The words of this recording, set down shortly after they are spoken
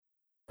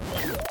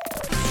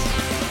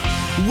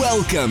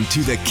Welcome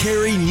to the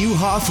Carey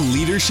Nieuwhof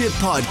Leadership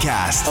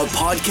Podcast, a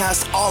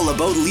podcast all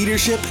about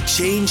leadership,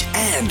 change,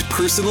 and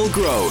personal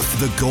growth.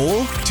 The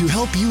goal? To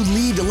help you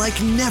lead like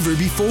never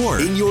before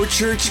in your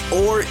church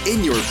or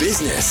in your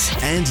business.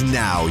 And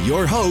now,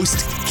 your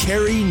host,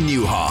 Carey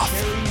Nieuwhof.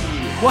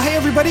 Well, hey,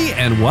 everybody,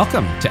 and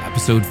welcome to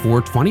episode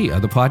 420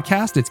 of the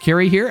podcast. It's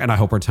Carey here, and I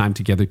hope our time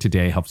together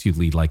today helps you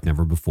lead like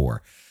never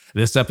before.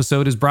 This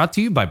episode is brought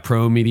to you by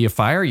Pro Media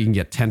Fire. You can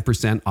get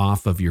 10%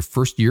 off of your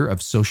first year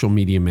of social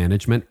media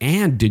management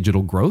and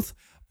digital growth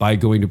by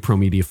going to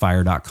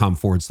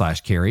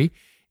promediafire.com/Carey,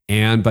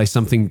 and by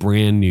something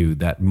brand new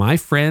that my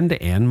friend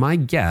and my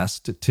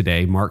guest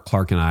today, Mark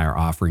Clark, and I are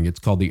offering. It's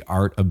called The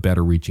Art of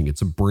Better Reaching.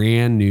 It's a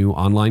brand new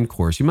online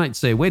course. You might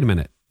say, wait a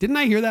minute, didn't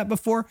I hear that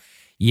before?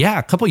 Yeah,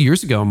 a couple of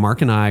years ago,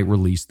 Mark and I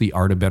released The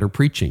Art of Better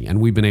Preaching,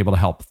 and we've been able to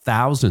help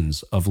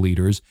thousands of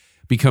leaders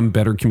become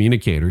better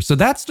communicators. So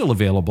that's still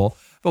available,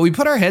 but we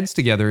put our heads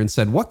together and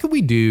said, what could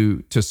we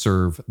do to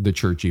serve the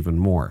church even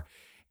more?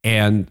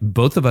 And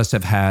both of us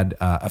have had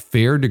a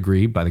fair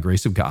degree, by the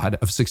grace of God,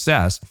 of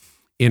success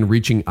in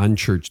reaching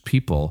unchurched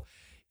people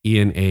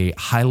in a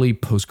highly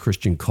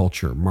post-Christian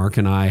culture. Mark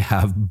and I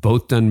have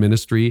both done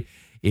ministry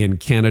in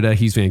Canada.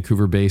 He's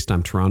Vancouver-based,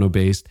 I'm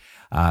Toronto-based.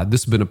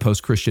 This has been a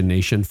post-Christian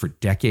nation for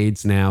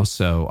decades now,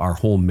 so our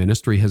whole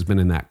ministry has been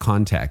in that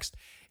context.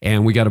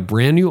 And we got a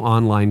brand new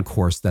online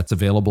course that's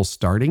available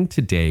starting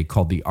today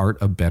called The Art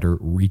of Better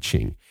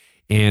Reaching.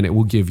 And it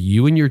will give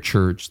you and your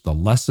church the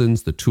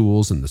lessons, the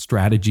tools, and the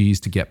strategies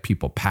to get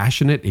people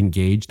passionate,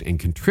 engaged, and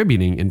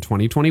contributing in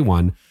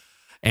 2021.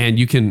 And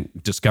you can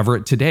discover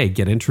it today.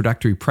 Get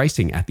introductory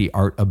pricing at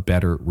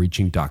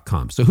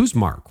theartofbetterreaching.com. So who's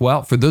Mark?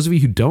 Well, for those of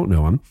you who don't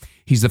know him,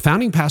 he's the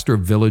founding pastor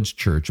of Village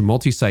Church, a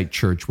multi-site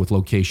church with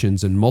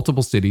locations in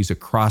multiple cities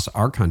across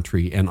our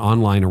country and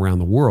online around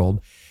the world.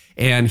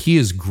 And he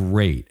is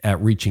great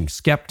at reaching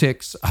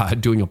skeptics,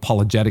 doing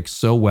apologetics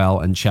so well,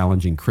 and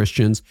challenging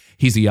Christians.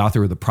 He's the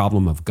author of The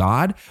Problem of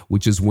God,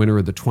 which is winner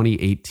of the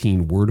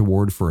 2018 Word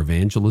Award for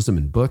Evangelism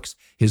in Books.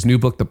 His new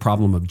book, The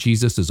Problem of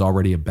Jesus, is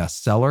already a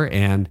bestseller,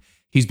 and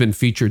he's been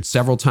featured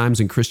several times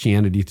in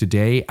Christianity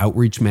Today.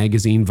 Outreach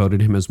Magazine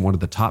voted him as one of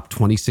the top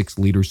 26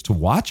 leaders to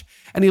watch,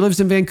 and he lives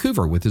in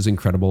Vancouver with his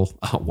incredible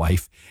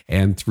wife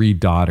and 3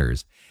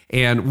 daughters.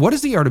 And what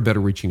is The Art of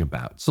Better Reaching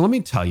about? So let me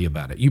tell you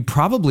about it. You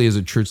probably, as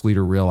a church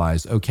leader,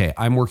 realize, okay,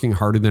 I'm working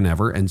harder than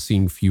ever and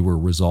seeing fewer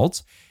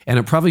results. And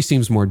it probably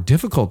seems more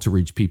difficult to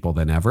reach people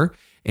than ever.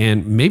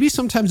 And maybe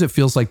sometimes it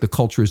feels like the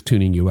culture is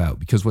tuning you out,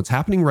 because what's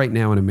happening right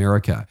now in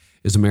America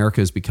is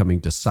becoming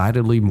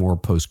decidedly more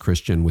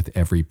post-Christian with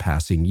every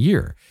passing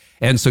year.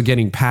 And so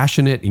getting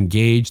passionate,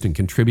 engaged, and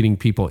contributing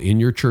people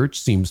in your church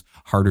seems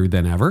harder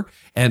than ever.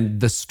 And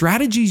the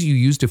strategies you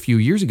used a few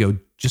years ago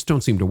just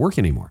don't seem to work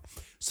anymore.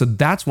 So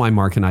that's why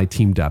Mark and I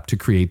teamed up to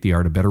create The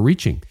Art of Better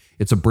Reaching.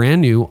 It's a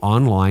brand new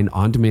online,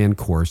 on-demand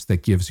course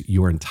that gives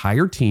your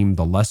entire team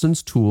the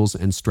lessons, tools,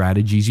 and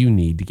strategies you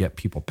need to get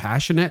people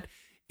passionate,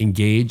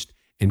 engaged,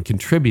 and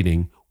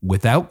contributing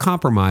without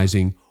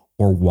compromising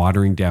or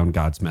watering down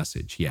God's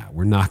message. Yeah,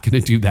 we're not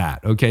going to do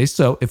that. Okay,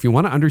 so if you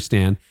want to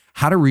understand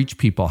how to reach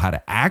people, how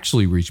to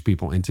actually reach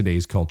people in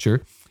today's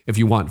culture, if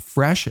you want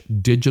fresh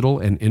digital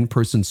and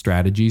in-person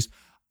strategies,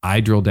 I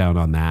drill down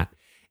on that.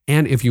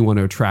 And if you want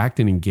to attract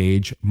and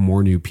engage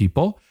more new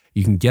people,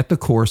 you can get the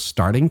course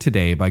starting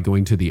today by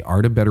going to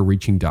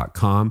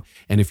theartofbetterreaching.com.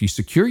 And if you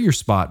secure your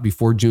spot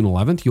before June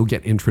 11th, you'll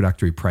get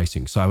introductory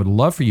pricing. So I would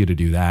love for you to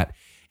do that.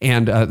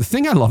 And the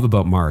thing I love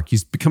about Mark,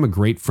 he's become a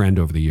great friend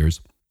over the years.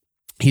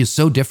 He is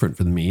so different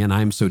from me, and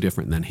I'm so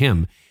different than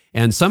him.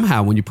 And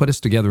somehow when you put us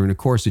together in a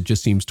course, it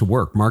just seems to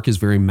work. Mark is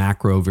very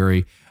macro,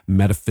 very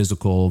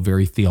metaphysical,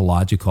 very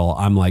theological.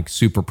 I'm like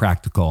super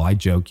practical. I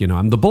joke,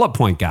 I'm the bullet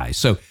point guy.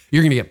 So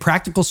you're going to get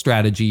practical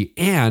strategy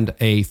and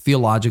a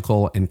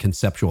theological and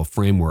conceptual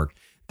framework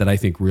that I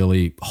think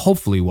really,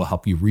 hopefully, will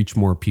help you reach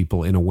more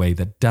people in a way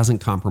that doesn't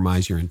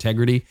compromise your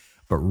integrity,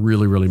 but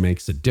really, really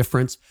makes a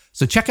difference.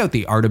 So check out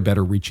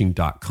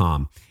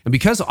theartofbetterreaching.com. And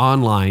because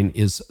online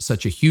is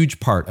such a huge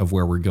part of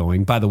where we're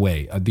going, by the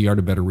way, The Art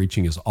of Better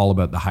Reaching is all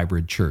about the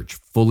hybrid church,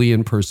 fully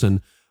in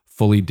person,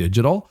 fully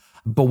digital.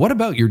 But what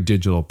about your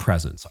digital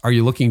presence? Are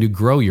you looking to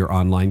grow your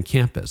online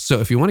campus? So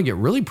if you want to get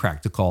really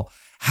practical,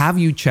 have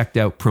you checked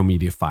out Pro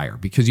Media Fire?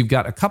 Because you've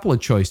got a couple of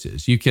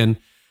choices. You can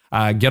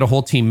get a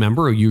whole team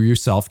member, or you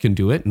yourself can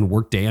do it and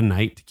work day and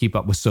night to keep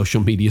up with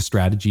social media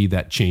strategy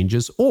that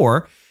changes.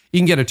 Or you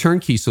can get a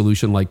turnkey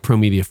solution like Pro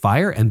Media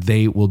Fire, and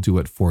they will do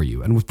it for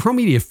you. And with Pro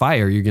Media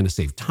Fire, you're going to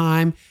save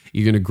time.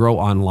 You're going to grow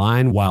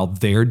online while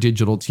their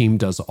digital team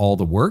does all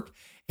the work.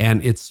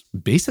 And it's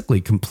basically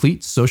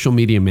complete social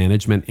media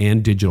management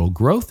and digital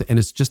growth, and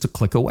it's just a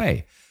click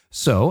away.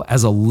 So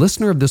as a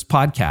listener of this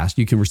podcast,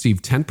 you can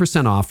receive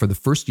 10% off for the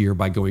first year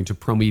by going to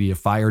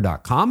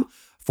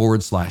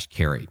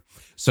promediafire.com/Carey.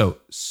 So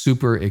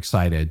super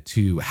excited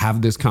to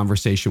have this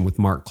conversation with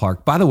Mark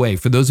Clark. By the way,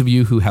 for those of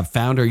you who have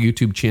found our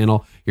YouTube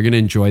channel, you're going to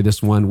enjoy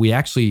this one. We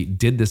actually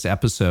did this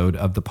episode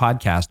of the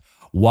podcast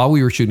while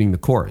we were shooting the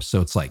course.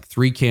 So it's like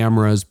 3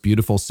 cameras,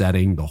 beautiful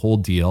setting, the whole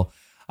deal.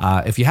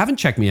 If you haven't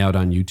checked me out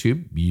on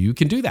YouTube, you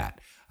can do that.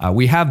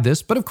 We have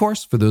this, but of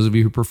course, for those of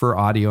you who prefer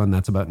audio, and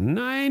that's about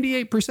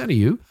 98% of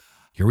you,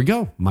 here we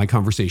go. My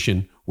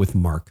conversation with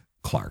Mark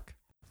Clark.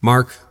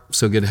 Mark,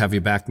 so good to have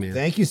you back, man.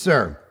 Thank you,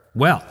 sir.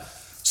 Well,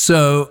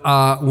 so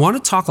want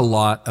to talk a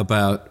lot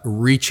about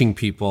reaching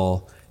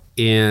people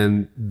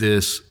in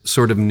this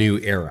sort of new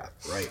era.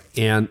 Right.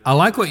 And I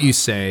like what you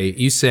say.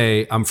 You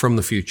say, I'm from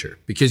the future,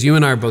 because you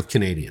and I are both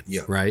Canadian,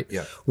 right?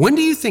 Yeah. When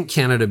do you think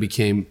Canada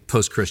became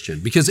post-Christian?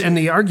 Because, and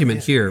the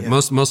argument here,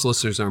 most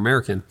listeners are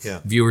American,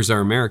 viewers are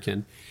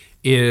American,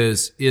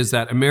 is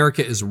that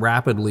America is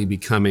rapidly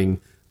becoming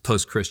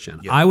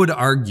post-Christian. I would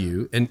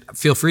argue, and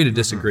feel free to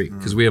disagree,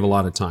 because we have a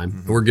lot of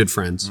time. We're good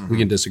friends. We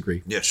can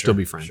disagree, still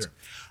be friends. Sure.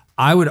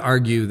 I would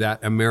argue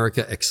that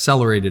America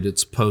accelerated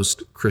its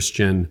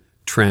post-Christian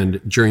trend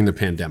during the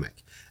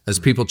pandemic as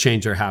people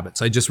change their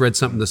habits. I just read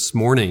something this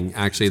morning,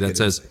 actually, that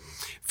says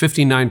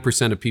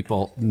 59% of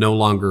people no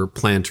longer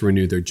plan to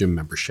renew their gym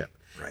membership.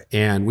 Right.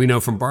 And we know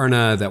from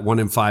Barna that 1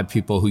 in 5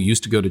 people who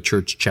used to go to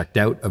church checked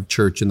out of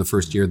church in the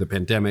first year of the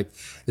pandemic,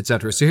 et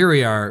cetera. So here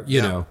we are,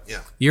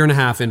 year and a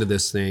half into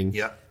this thing,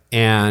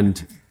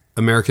 and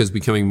America is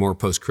becoming more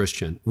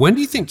post-Christian. When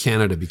do you think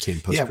Canada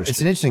became post-Christian? Yeah,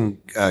 it's an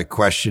interesting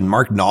question.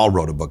 Mark Knoll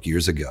wrote a book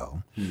years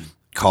ago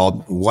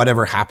called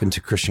Whatever Happened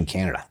to Christian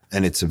Canada.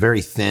 And it's a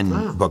very thin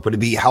book, but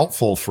it'd be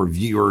helpful for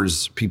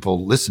viewers,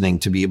 people listening,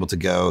 to be able to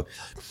go,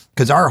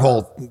 because our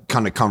whole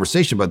kind of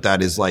conversation about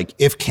that is like,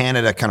 if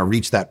Canada kind of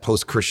reached that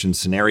post-Christian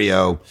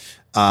scenario,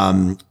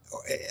 and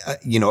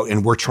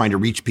we're trying to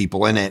reach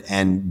people in it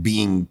and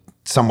being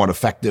somewhat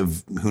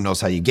effective, who knows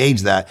how you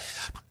gauge that,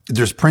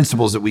 there's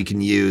principles that we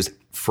can use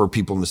for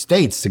people in the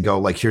States to go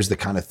like, here's the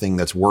kind of thing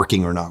that's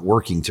working or not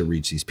working to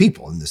reach these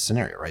people in this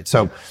scenario, right?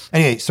 So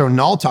anyway, so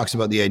Knoll talks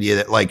about the idea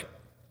that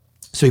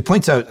so he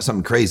points out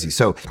something crazy.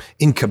 So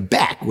in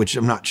Quebec, which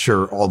I'm not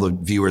sure all the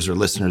viewers or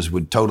listeners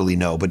would totally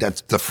know, but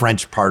that's the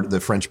French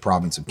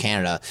province of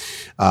Canada.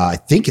 I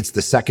think it's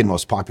the second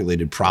most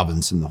populated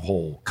province in the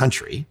whole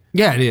country.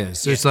 Yeah, it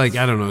is. There's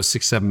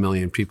 6-7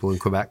 million people in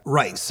Quebec.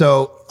 Right.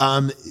 So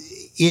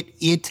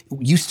it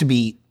used to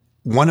be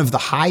one of the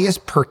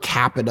highest per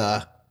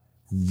capita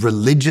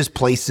religious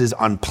places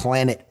on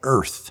planet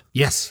Earth.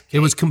 Yes, it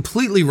was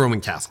completely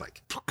Roman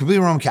Catholic. Completely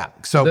Roman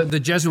Catholic. So the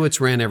Jesuits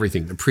ran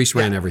everything. The priests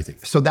ran everything.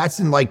 So that's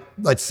in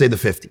let's say the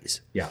 50s.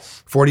 Yeah.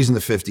 40s and the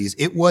 50s.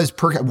 It was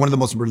one of the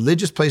most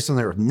religious places on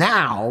the earth.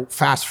 Now,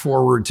 fast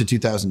forward to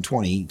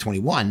 2020,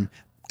 21,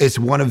 it's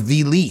one of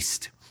the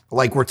least.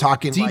 Like we're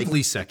talking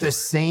deeply secular. The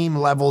same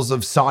levels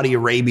of Saudi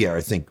Arabia,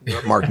 I think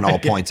Mark Knoll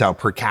points out,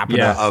 per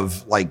capita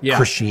of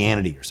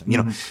Christianity or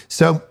something.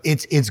 So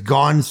it's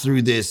gone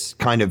through this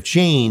kind of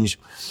change,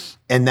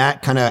 and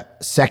that kind of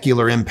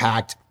secular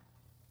impact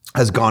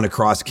has gone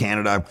across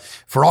Canada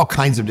for all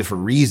kinds of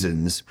different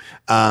reasons.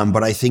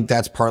 But I think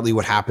that's partly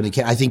what happened in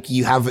Canada. I think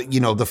you have,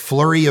 the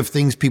flurry of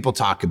things people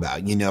talk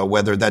about,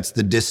 whether that's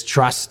the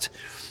distrust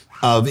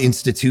of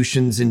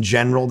institutions in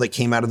general that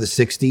came out of the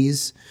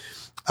 60s,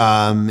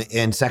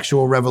 and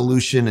sexual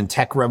revolution and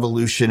tech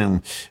revolution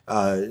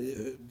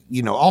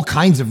and, all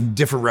kinds of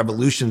different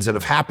revolutions that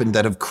have happened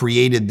that have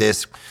created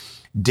this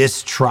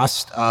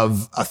distrust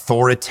of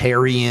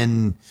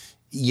authoritarian,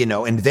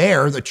 and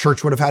there the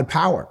church would have had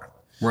power.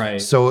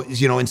 Right. So,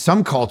 in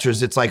some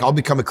cultures, it's like, I'll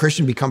become a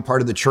Christian, become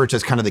part of the church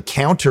as kind of the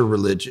counter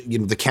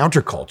religion, the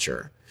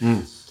counterculture.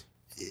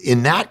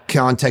 In that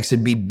context,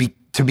 it'd be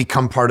to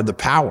become part of the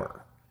power.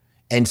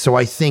 And so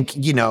I think,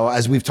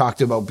 as we've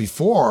talked about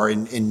before,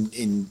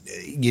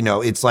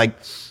 it's like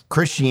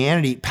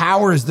Christianity,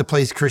 power is the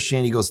place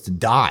Christianity goes to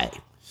die.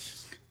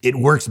 It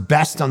works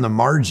best on the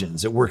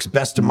margins. It works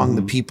best among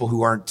the people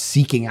who aren't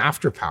seeking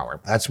after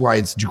power. That's why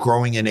it's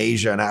growing in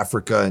Asia and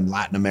Africa and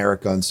Latin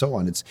America and so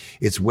on.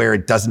 It's where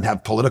it doesn't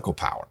have political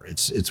power.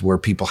 It's where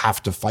people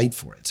have to fight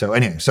for it. So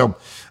anyway,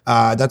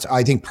 that's,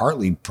 I think,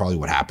 partly probably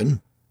what happened.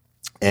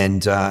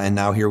 And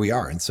now here we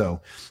are. And so,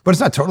 but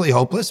it's not totally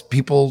hopeless.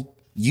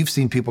 You've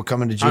seen people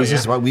coming to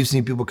Jesus. Oh, yeah. We've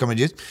seen people coming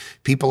to Jesus.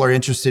 People are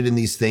interested in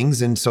these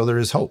things, and so there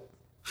is hope.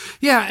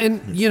 Yeah,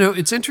 and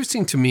it's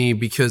interesting to me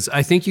because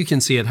I think you can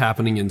see it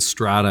happening in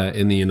strata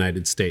in the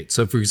United States.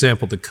 So, for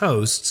example, the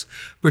coasts,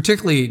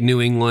 particularly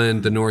New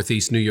England, the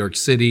Northeast, New York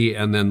City,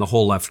 and then the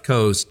whole left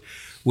coast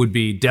would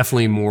be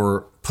definitely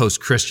more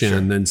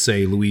post-Christian than,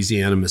 say,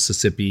 Louisiana,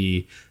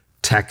 Mississippi,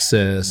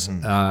 Texas,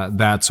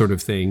 that sort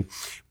of thing.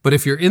 But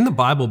if you're in the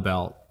Bible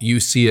Belt, you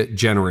see it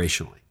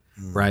generationally.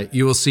 Right.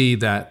 You will see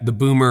that the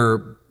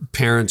boomer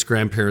parents,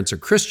 grandparents are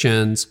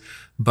Christians,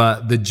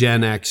 but the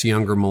Gen X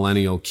younger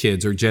millennial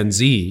kids or Gen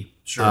Z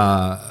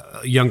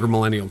younger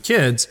millennial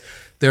kids,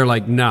 they're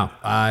like, no,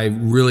 I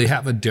really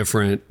have a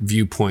different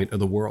viewpoint of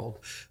the world.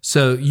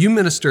 So you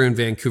minister in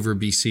Vancouver,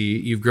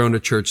 BC. You've grown a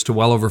church to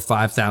well over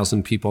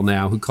 5,000 people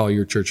now who call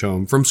your church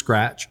home from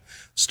scratch,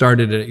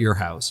 started it at your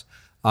house.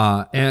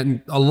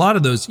 And a lot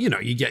of those,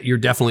 you're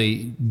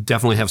definitely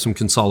have some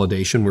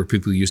consolidation where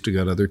people who used to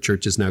go to other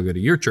churches now go to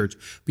your church,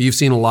 but you've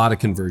seen a lot of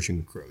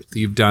conversion growth.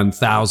 You've done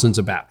thousands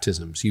of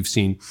baptisms. You've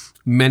seen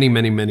many,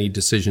 many, many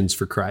decisions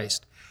for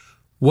Christ.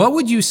 What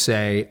would you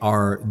say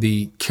are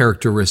the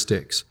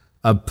characteristics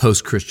of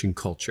post-Christian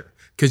culture?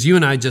 Because you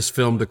and I just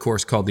filmed a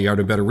course called The Art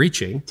of Better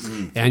Reaching,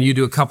 and you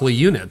do a couple of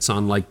units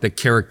on like the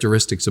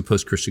characteristics of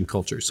post-Christian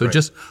culture. So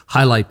just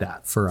highlight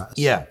that for us.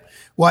 Yeah.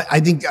 Well,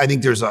 I think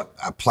there's a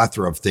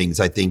plethora of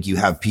things. I think you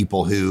have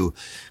people who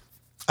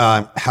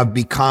have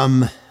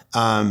become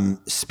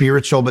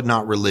spiritual but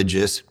not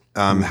religious,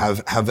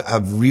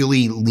 have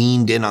really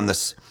leaned in on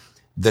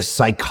the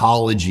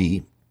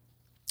psychology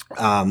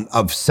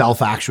of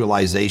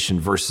self-actualization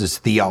versus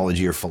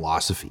theology or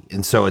philosophy.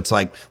 And so it's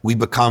like we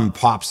become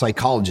pop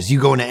psychologists. You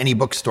go into any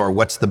bookstore,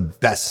 what's the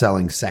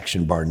best-selling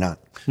section bar none?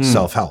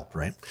 Self-help,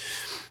 right?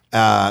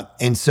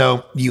 And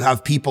so you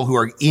have people who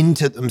are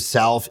into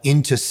themselves,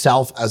 into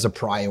self as a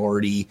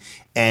priority.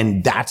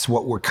 And that's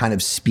what we're kind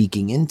of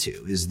speaking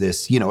into is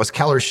this, as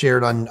Keller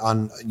shared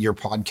on your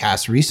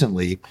podcast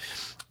recently,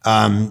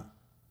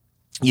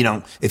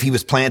 if he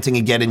was planting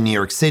again in New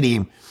York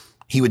City,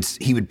 he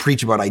would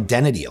preach about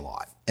identity a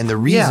lot. And the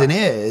reason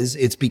is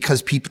it's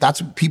because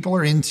people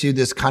are into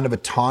this kind of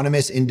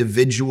autonomous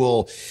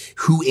individual.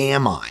 Who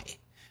am I?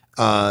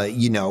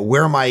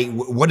 Where am I?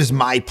 What is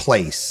my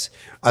place?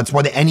 That's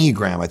why the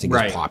Enneagram, I think,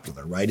 is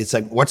popular, right? It's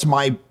like, what's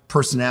my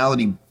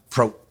personality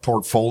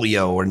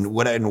portfolio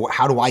and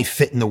how do I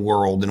fit in the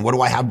world? And what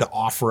do I have to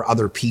offer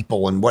other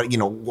people? And why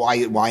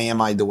am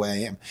I the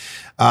way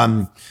I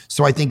am?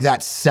 So I think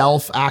that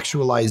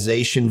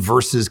self-actualization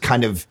versus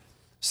kind of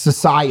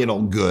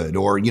societal good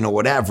or,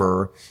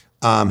 whatever,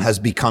 has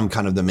become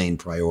kind of the main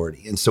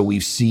priority. And so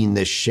we've seen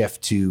this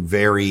shift to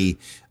very,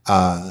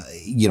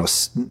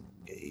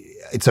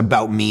 it's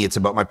about me. It's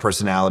about my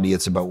personality.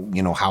 It's about,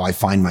 how I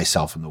find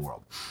myself in the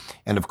world.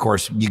 And of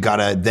course, you got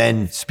to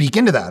then speak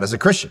into that as a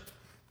Christian.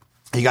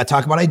 You got to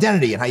talk about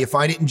identity and how you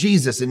find it in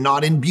Jesus and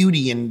not in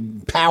beauty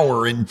and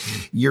power and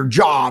your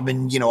job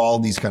and, all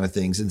these kind of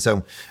things. And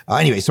so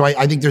so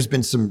I think there's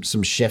been some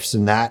shifts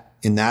in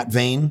that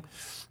vein.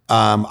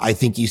 I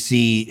think you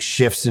see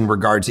shifts in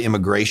regard to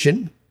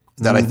immigration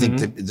that I think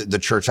the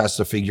church has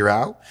to figure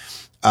out.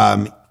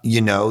 The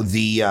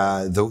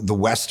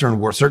Western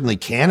world, certainly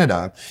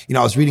Canada.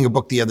 I was reading a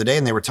book the other day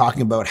and they were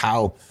talking about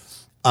how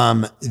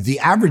the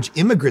average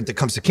immigrant that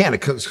comes to Canada,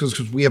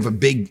 because we have a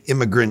big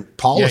immigrant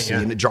policy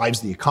and it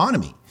drives the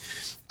economy.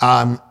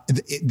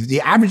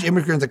 The average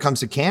immigrant that comes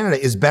to Canada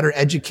is better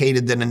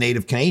educated than a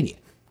native Canadian.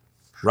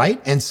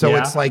 Right? And so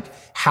it's like,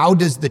 how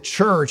does the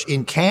church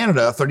in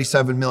Canada,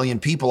 37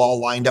 million people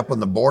all lined up on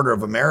the border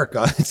of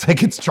America, it's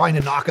like it's trying to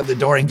knock on the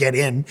door and get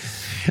in,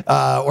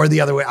 or the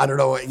other way. I don't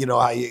know,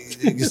 how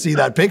you see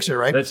that picture,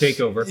 right? The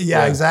takeover.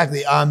 Yeah,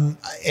 exactly. And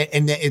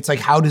it's like,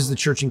 how does the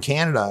church in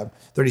Canada,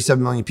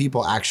 37 million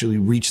people, actually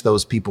reach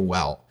those people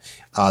well?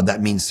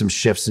 That means some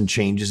shifts and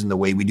changes in the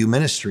way we do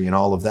ministry and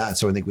all of that.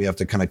 So I think we have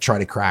to kind of try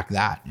to crack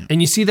that. And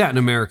you see that in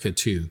America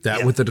too,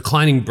 with the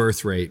declining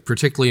birth rate,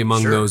 particularly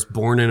among those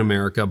born in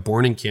America,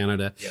 born in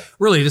Canada,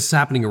 really this is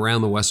happening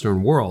around the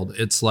Western world.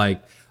 It's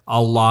like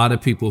a lot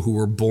of people who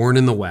were born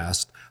in the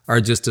West are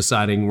just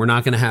deciding we're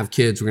not going to have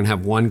kids. We're going to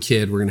have one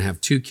kid. We're going to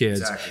have two kids.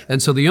 Exactly.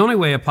 And so the only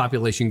way a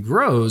population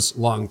grows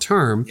long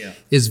term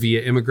is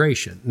via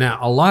immigration. Now,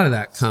 a lot of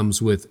that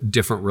comes with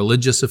different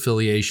religious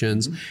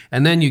affiliations.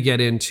 And then you get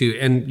into,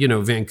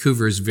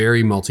 Vancouver is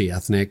very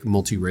multi-ethnic,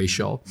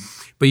 multiracial,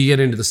 but you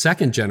get into the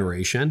second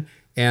generation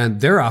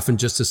and they're often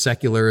just as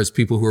secular as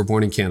people who are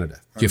born in Canada.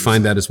 Do you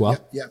find that as well?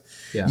 Yeah.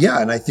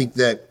 And I think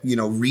that,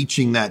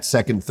 reaching that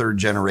second, third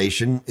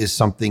generation is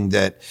something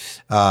that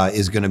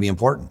is going to be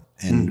important.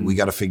 And we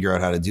got to figure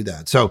out how to do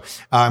that. So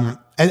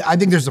I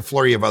think there's a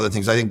flurry of other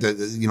things. I think that,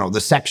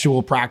 the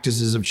sexual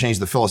practices have changed.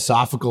 The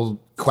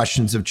philosophical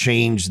questions have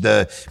changed.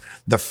 The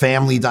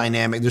family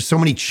dynamic. There's so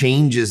many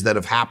changes that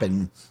have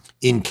happened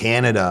in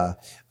Canada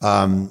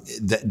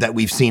that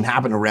we've seen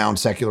happen around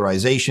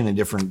secularization and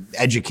different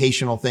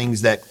educational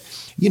things that,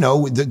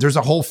 there's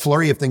a whole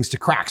flurry of things to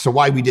crack. So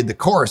why we did the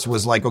course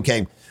was like,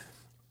 okay,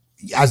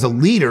 as a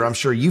leader, I'm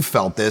sure you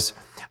felt this,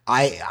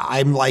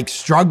 I'm like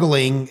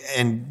struggling,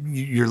 and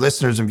your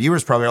listeners and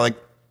viewers probably are like,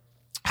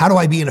 how do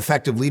I be an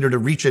effective leader to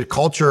reach a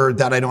culture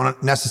that I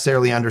don't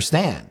necessarily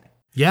understand?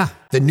 Yeah.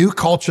 The new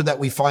culture that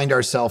we find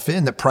ourselves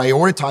in that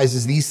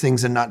prioritizes these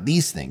things and not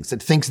these things,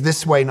 that thinks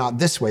this way, not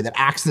this way, that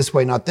acts this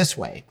way, not this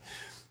way.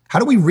 How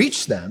do we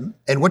reach them?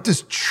 And what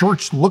does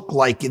church look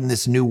like in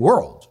this new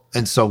world?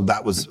 And so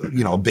that was,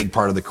 a big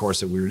part of the course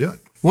that we were doing.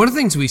 One of the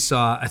things we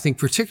saw, I think,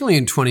 particularly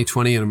in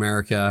 2020 in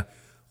America,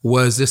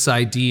 was this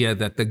idea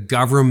that the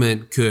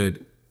government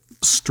could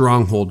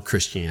stronghold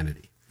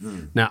Christianity.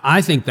 Now,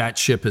 I think that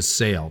ship has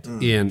sailed.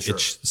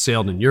 It's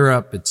sailed in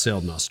Europe, it's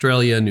sailed in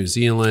Australia, New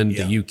Zealand,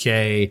 the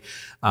UK.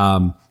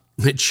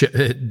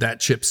 That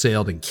ship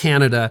sailed in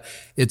Canada,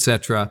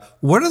 etc.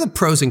 What are the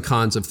pros and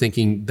cons of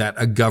thinking that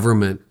a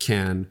government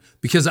can?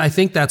 Because I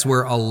think that's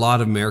where a lot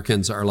of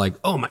Americans are like,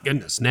 oh my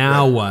goodness,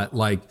 now what?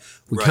 Like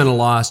we kind of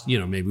lost,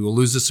 maybe we'll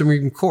lose the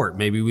Supreme Court.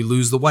 Maybe we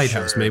lose the White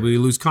House. Maybe we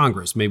lose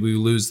Congress. Maybe we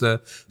lose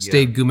the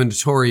state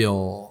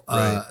gubernatorial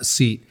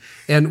seat.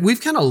 And we've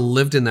kind of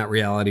lived in that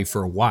reality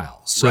for a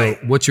while. So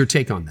what's your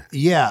take on that?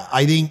 Yeah,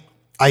 I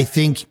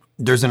think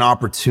there's an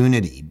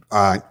opportunity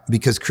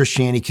because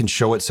Christianity can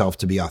show itself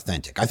to be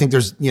authentic. I think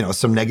there's,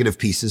 some negative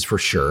pieces for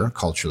sure,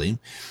 culturally,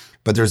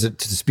 but to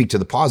speak to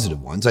the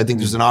positive ones, I think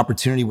there's an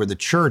opportunity where the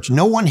church,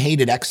 no one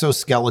hated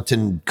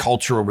exoskeleton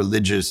cultural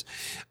religious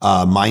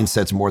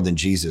mindsets more than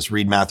Jesus.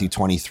 Read Matthew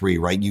 23,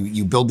 right?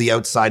 You build the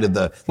outside of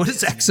the... What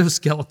is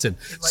exoskeleton?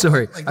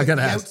 Sorry, I got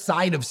to ask.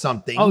 Outside of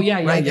something. Oh,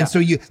 yeah, right? yeah.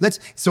 And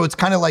so it's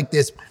kind of like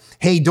this,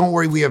 hey, don't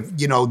worry, we have,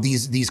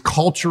 these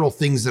cultural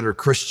things that are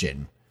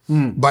Christian.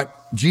 But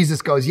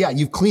Jesus goes, yeah,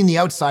 you've cleaned the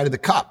outside of the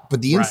cup,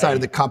 but the inside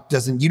of the cup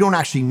you don't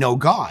actually know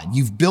God.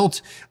 You've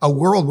built a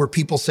world where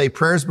people say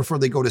prayers before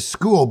they go to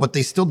school, but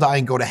they still die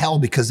and go to hell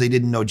because they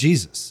didn't know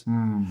Jesus.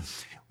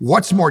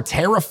 What's more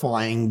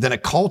terrifying than a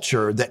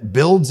culture that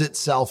builds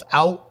itself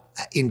out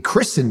in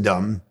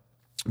Christendom,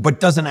 but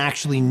doesn't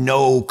actually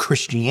know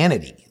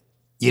Christianity,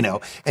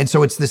 And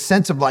so it's this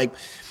sense of like,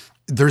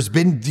 there's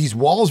been these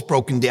walls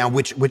broken down,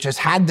 which has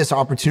had this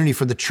opportunity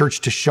for the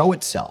church to show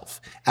itself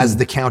as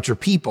the counter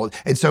people.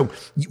 And so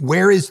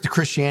where is the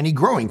Christianity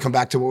growing? Come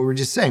back to what we were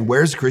just saying.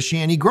 Where's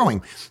Christianity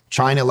growing?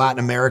 China, Latin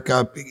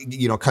America,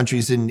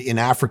 countries in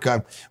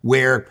Africa,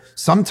 where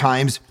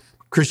sometimes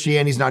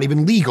Christianity is not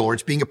even legal, or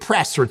it's being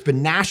oppressed, or it's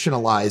been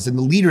nationalized and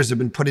the leaders have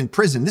been put in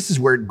prison. This is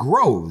where it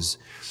grows.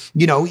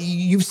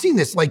 You've seen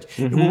this, like,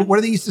 what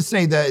do they used to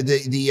say?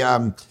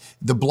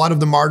 The blood of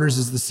the martyrs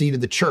is the seed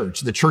of the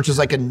church. The church is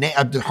like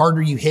the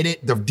harder you hit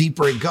it, the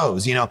deeper it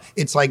goes.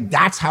 It's like,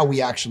 that's how we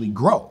actually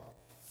grow.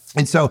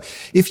 And so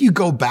if you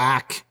go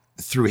back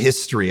through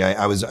history,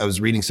 I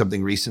was reading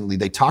something recently.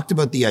 They talked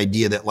about the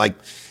idea that like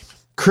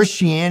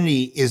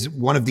Christianity is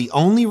one of the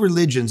only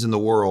religions in the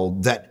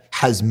world that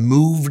has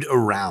moved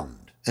around.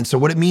 And so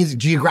what it means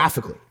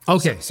geographically.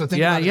 Okay. So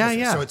think about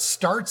it. So it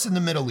starts in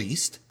the Middle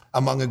East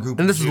among a group of Jews.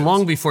 And this is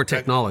long before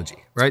technology,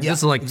 right? Yeah, this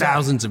is like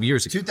thousands of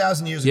years ago.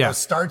 2,000 years ago. It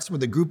starts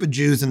with a group of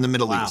Jews in the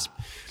Middle East.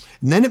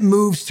 And then it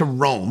moves to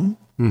Rome,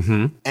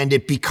 and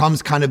it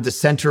becomes kind of the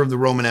center of the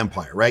Roman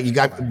Empire, right? You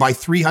got by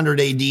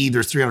 300 AD,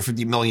 there's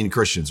 350 million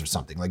Christians or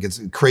something. Like,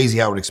 it's crazy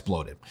how it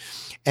exploded.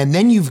 And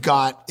then you've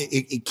got,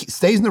 it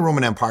stays in the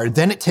Roman Empire.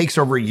 Then it takes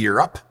over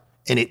Europe,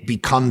 and it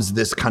becomes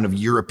this kind of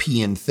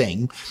European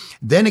thing.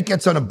 Then it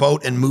gets on a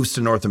boat and moves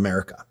to North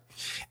America.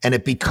 And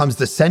it becomes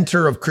the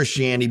center of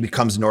Christianity,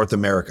 becomes North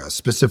America,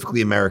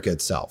 specifically America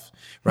itself,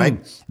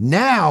 right?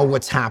 Now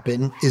what's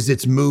happened is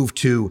it's moved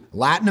to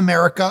Latin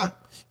America,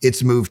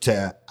 it's moved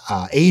to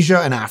Asia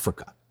and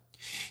Africa.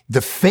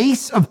 The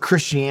face of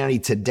Christianity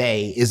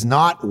today is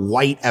not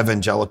white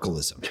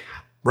evangelicalism,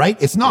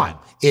 right? It's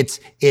not. It's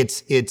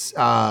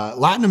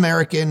Latin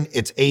American,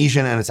 it's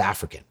Asian, and it's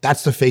African.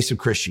 That's the face of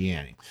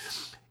Christianity.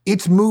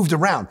 It's moved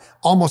around.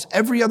 Almost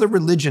every other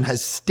religion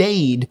has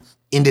stayed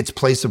in its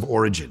place of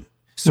origin.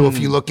 So if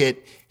you look at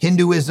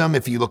Hinduism,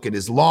 if you look at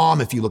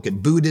Islam, if you look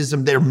at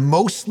Buddhism, they're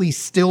mostly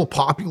still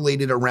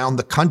populated around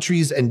the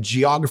countries and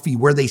geography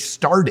where they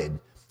started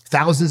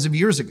thousands of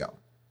years ago,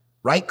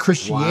 right?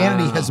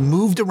 Christianity has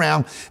moved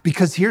around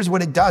because here's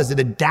what it does. It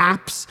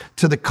adapts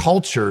to the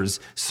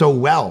cultures so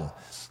well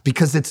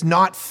because it's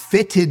not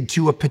fitted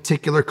to a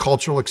particular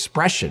cultural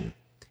expression.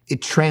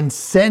 It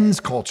transcends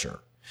culture.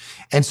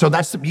 And so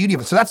that's the beauty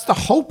of it. So that's the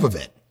hope of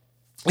it,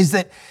 is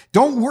that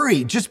don't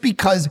worry, just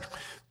because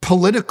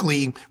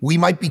politically we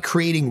might be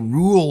creating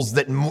rules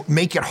that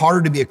make it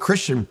harder to be a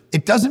Christian,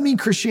 it doesn't mean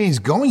Christianity is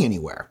going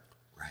anywhere.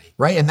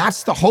 Right. And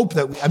that's the hope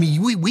that,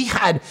 we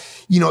had,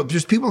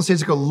 there's people in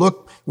states that go,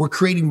 look, we're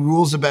creating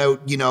rules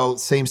about,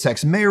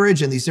 same-sex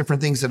marriage and these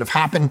different things that have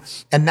happened.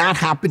 And that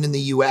happened in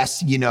the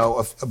US,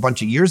 a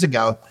bunch of years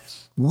ago.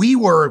 We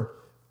were,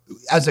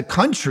 as a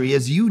country,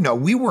 as you know,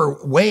 we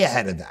were way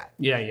ahead of that.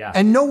 Yeah.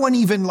 And no one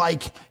even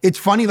it's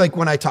funny,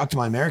 when I talk to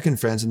my American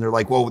friends and they're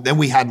like, well, then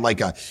we had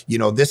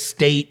this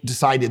state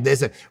decided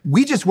this.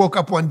 We just woke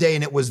up one day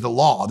and it was the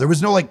law. There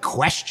was no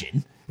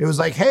question. It was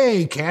like,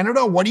 hey,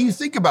 Canada, what do you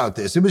think about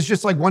this? It was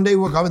just like one day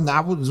we woke up and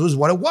that was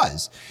what it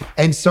was.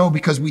 And so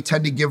because we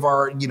tend to give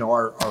our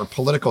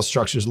political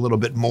structures a little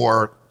bit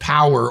more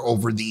power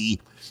over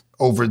the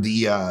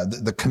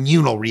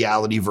communal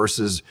reality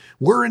versus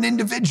we're an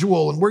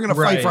individual and we're going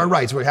to fight for our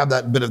rights. We have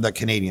that bit of that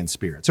Canadian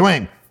spirit. So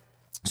anyway,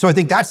 I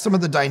think that's some of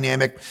the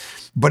dynamic,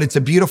 but it's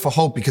a beautiful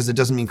hope because it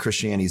doesn't mean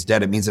Christianity is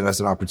dead. It means it has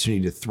an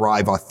opportunity to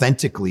thrive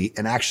authentically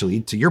and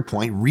actually, to your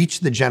point, reach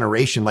the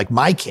generation like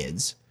my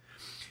kids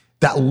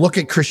that look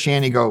at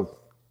Christianity and go,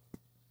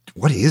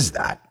 what is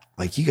that?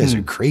 You guys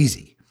are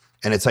crazy.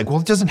 And it's like,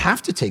 well, it doesn't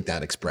have to take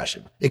that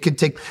expression. It could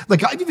take,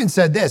 I've even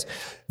said this,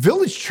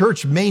 Village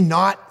Church may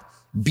not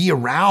be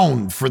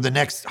around for the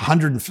next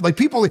 100,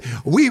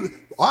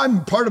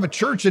 I'm part of a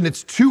church and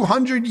it's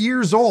 200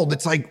 years old.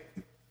 It's like,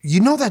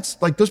 that's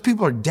those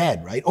people are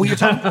dead, right? Oh, you're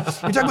talking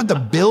about the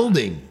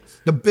building.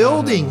 The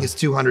building is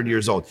 200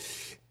 years old.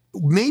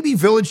 Maybe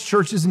Village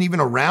Church isn't even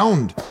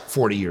around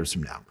 40 years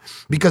from now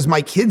because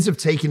my kids have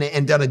taken it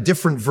and done a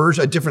different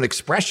version, a different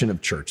expression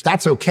of church.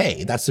 That's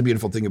okay. That's the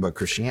beautiful thing about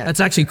Christianity. That's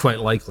actually quite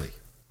likely.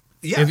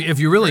 Yeah. If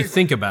you really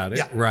think about it,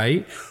 Yeah.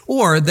 right?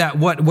 Or that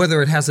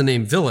whether it has a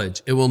name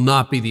village, it will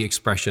not be the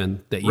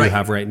expression that you Right.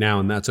 have right now,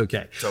 and that's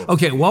okay. Totally.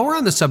 Okay, while we're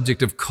on the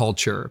subject of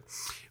culture,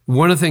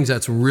 one of the things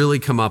that's really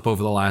come up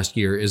over the last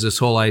year is this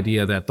whole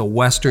idea that the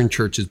Western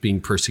church is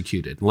being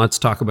persecuted. And let's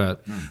talk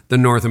about the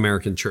North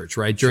American church,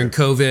 right? During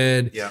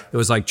COVID, Yeah. it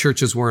was like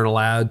churches weren't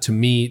allowed to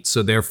meet,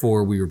 so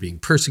therefore we were being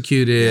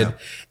persecuted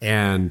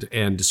and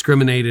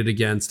discriminated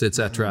against, et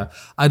cetera.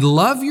 I'd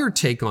love your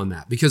take on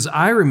that, because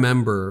I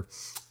remember,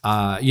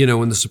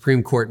 when the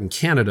Supreme Court in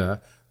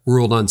Canada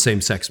ruled on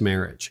same-sex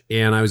marriage,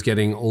 and I was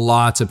getting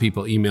lots of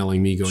people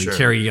emailing me going,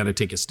 Carey, you got to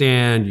take a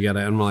stand. And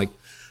I'm like,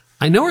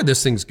 I know where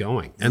this thing's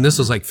going. And this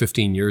was like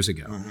 15 years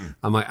ago.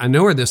 I'm like, I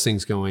know where this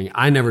thing's going.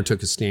 I never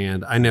took a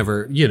stand. I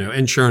never,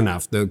 and sure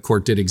enough, the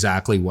court did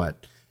exactly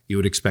what you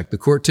would expect the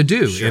court to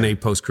do in a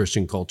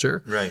post-Christian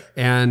culture. Right.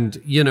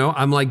 And,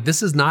 I'm like,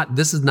 this is not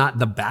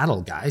the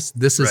battle, guys.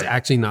 This is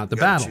actually not the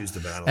battle. Choose the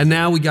battle. And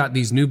now we got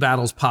these new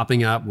battles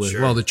popping up with,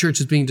 well, the church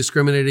is being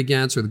discriminated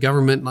against, or the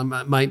government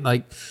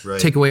might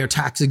take away our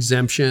tax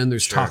exemption.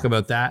 There's talk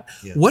about that.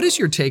 Yeah. What is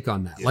your take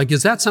on that? Like,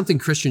 is that something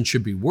Christians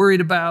should be worried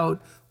about?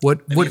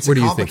 What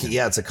do you think?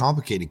 Yeah, it's a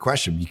complicated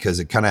question,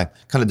 because it kind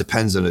of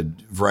depends on a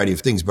variety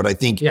of things. But I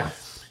think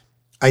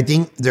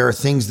there are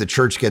things the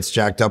church gets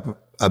jacked up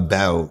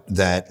about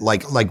that,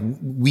 like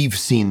we've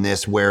seen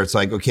this, where it's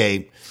like,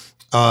 okay,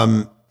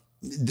 during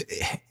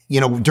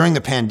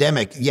the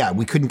pandemic,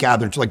 we couldn't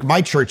gather. Like,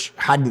 my church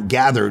hadn't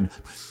gathered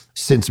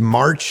since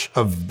March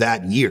of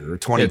that year,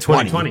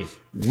 2020.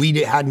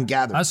 We hadn't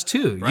gathered. Us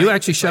too. Right? You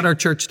actually shut our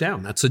church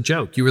down. That's a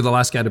joke. You were the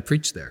last guy to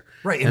preach there.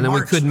 Right. And then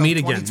we couldn't meet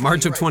again.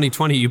 March of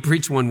 2020, you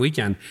preached one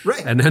weekend.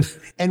 Right.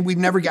 And we've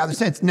never gathered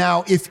since.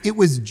 Now, if it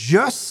was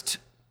just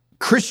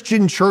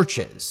Christian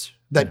churches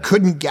that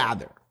couldn't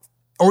gather,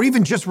 or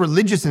even just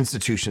religious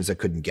institutions that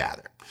couldn't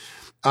gather,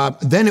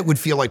 then it would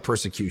feel like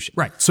persecution.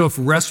 Right. So if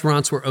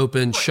restaurants were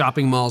open,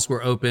 shopping malls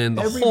were open,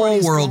 the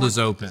whole world is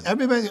open.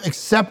 Everybody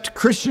except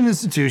Christian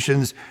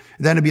institutions,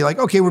 then it'd be like,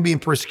 okay, we're being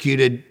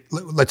persecuted.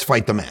 Let's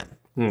fight the man.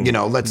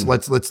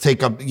 Let's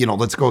take up,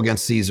 let's go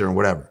against Caesar and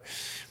whatever.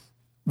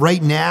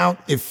 Right now,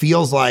 it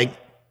feels like,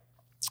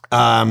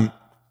 because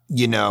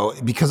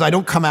I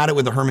don't come at it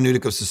with a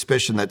hermeneutic of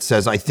suspicion that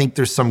says, I think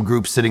there's some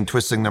group sitting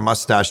twisting their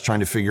mustache trying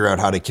to figure out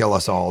how to kill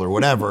us all or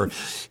whatever.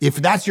 If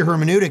that's your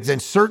hermeneutic, then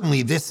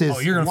certainly this is... Oh,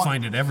 you're going to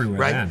find it everywhere,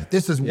 right? Then.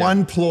 This is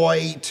one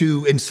ploy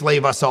to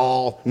enslave us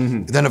all.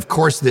 Then, of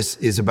course, this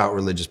is about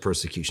religious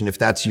persecution, if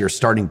that's your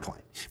starting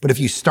point. But if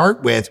you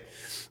start with...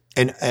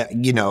 And,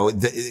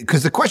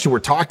 because the question we're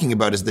talking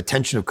about is the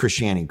tension of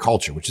Christianity and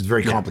culture, which is a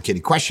very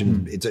complicated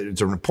question. It's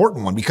an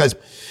important one, because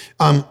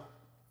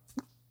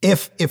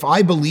if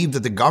I believe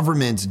that the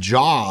government's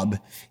job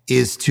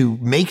is to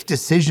make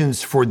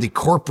decisions for the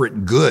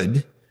corporate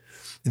good,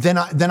 then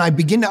I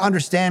begin to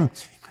understand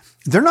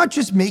they're not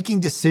just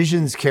making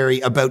decisions, Carey,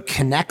 about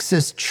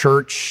Connexus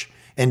Church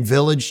and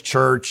Village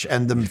Church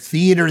and the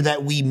theater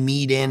that we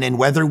meet in and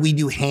whether we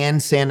do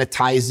hand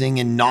sanitizing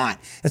and not.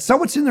 That's not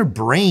what's in their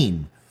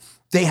brain.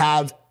 They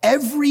have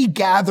every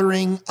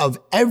gathering of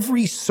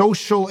every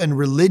social and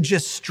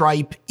religious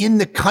stripe in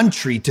the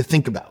country to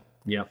think about.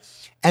 Yep.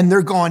 And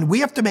they're going, we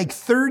have to make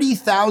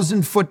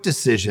 30,000-foot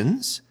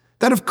decisions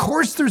that, of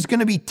course, there's going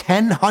to be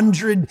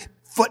 1,000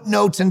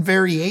 footnotes and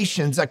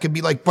variations that could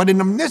be like, but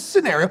in this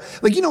scenario,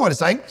 like, you know what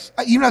it's like?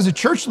 Even as a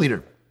church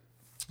leader,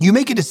 you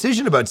make a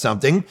decision about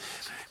something,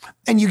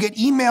 and you get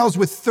emails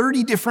with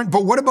 30 different,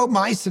 but what about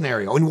my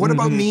scenario? And what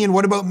about me? And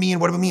what about me? And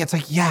what about me? It's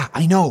like, yeah,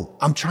 I know.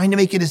 I'm trying to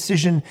make a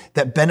decision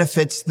that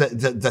benefits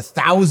the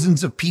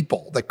thousands of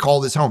people that call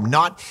this home,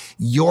 not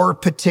your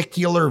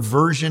particular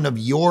version of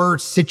your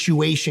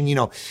situation,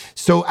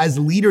 So as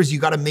leaders, you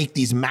got to make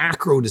these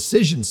macro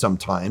decisions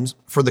sometimes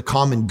for the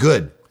common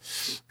good.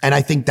 And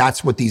I think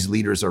that's what these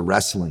leaders are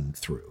wrestling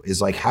through,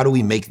 is like, how do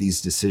we make these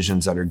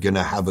decisions that are going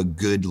to have a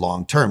good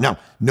long term? Now,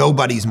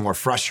 nobody's more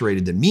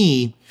frustrated than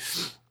me.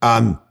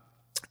 And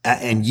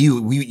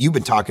you've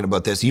been talking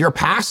about this. You're a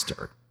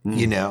pastor,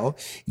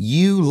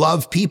 you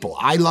love people.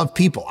 I love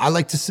people. I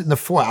like to sit in the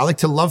foyer. I like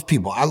to love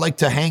people. I like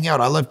to hang out.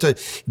 I love to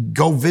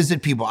go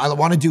visit people. I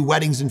want to do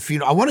weddings and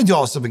funerals. I want to do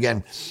all this stuff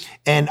again.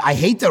 And I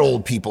hate that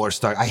old people are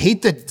stuck. I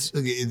hate that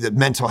the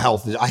mental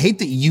health. I hate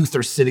that youth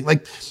are sitting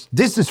like,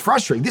 this is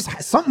frustrating.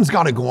 Something's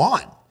got to go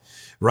on.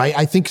 Right.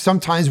 I think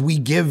sometimes we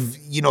give,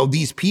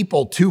 these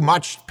people too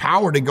much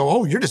power to go,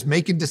 oh, you're just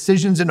making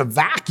decisions in a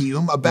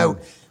vacuum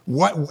about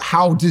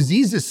how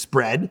diseases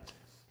spread.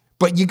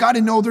 But you got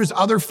to know there's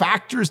other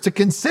factors to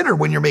consider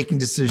when you're making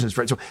decisions.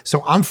 Right.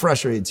 So I'm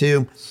frustrated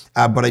too.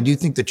 But I do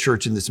think the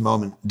church in this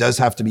moment does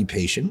have to be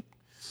patient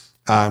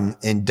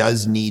and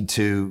does need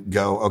to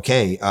go,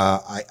 okay,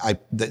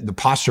 the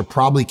posture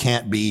probably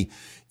can't be,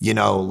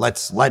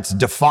 let's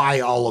defy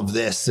all of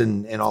this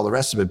and all the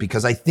rest of it,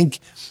 because I think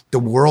the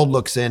world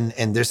looks in,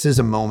 and this is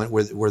a moment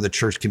where the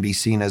church can be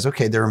seen as,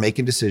 okay, they're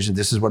making decisions.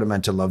 This is what it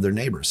meant to love their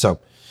neighbors.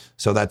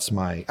 So that's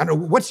I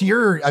don't know,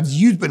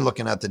 as you've been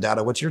looking at the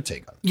data, what's your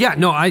take on it? Yeah,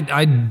 no,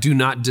 I do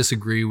not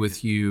disagree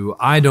with you.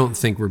 I don't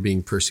think we're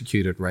being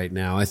persecuted right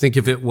now. I think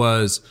if it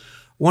was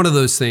one of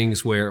those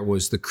things where it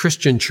was the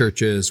Christian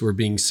churches were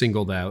being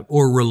singled out,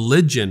 or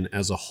religion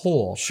as a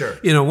whole. Sure.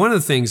 One of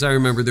the things I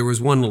remember, there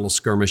was one little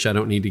skirmish, I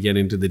don't need to get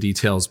into the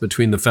details,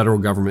 between the federal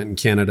government and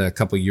Canada a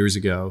couple of years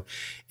ago,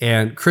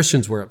 and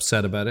Christians were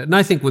upset about it. And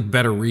I think with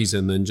better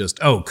reason than just,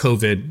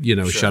 COVID,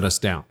 Sure. shut us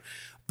down.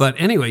 But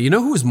anyway,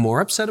 who was more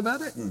upset about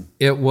it?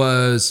 It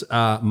was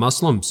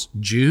Muslims,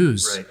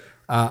 Jews, Right.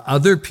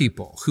 Other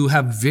people who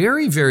have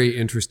very, very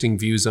interesting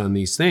views on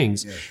these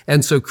things. Yeah.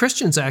 And so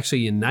Christians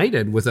actually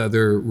united with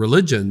other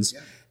religions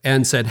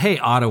and said, hey,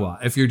 Ottawa,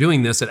 if you're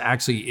doing this, it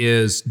actually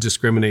is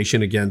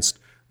discrimination against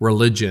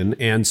religion.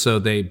 And so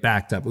they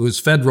backed up. It was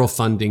federal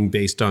funding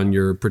based on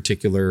your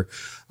particular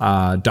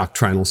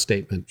doctrinal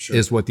statement. Sure.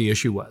 Is what the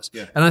issue was.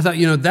 Yeah. And I thought,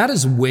 that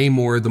is way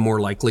more the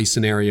more likely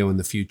scenario in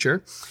the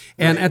future.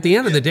 And at the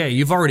end of the day,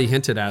 you've already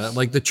hinted at it,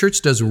 like the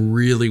church does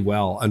really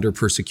well under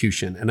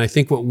persecution. And I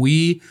think what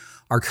we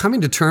are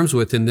coming to terms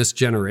with in this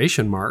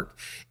generation, Mark,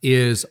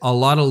 is a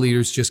lot of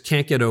leaders just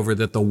can't get over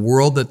that the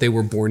world that they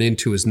were born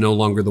into is no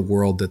longer the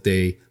world that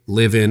they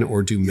live in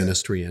or do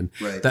ministry in.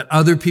 Right. That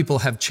other people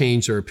have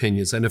changed their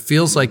opinions. And it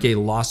feels like a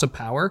loss of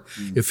power.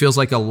 It feels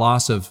like a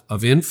loss of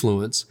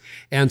influence.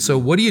 And so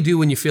what do you do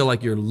when you feel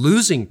like you're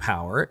losing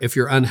power? If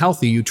you're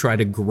unhealthy, you try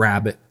to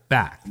grab it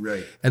back.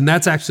 Right. And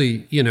that's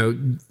actually,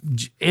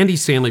 Andy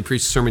Stanley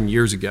preached a sermon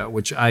years ago,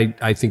 which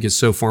I think is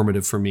so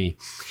formative for me.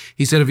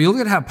 He said, if you look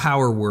at how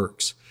power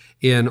works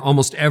in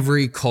almost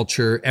every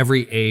culture,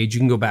 every age, you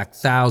can go back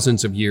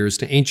thousands of years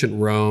to ancient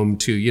Rome,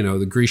 to,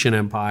 the Grecian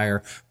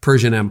Empire,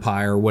 Persian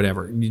Empire,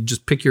 whatever. You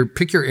just pick your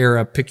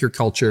era, pick your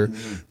culture,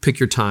 pick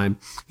your time.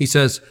 He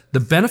says, the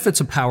benefits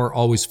of power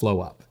always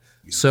flow up.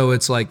 So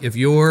it's like, if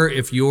you're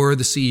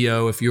the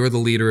CEO, if you're the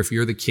leader, if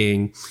you're the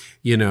king,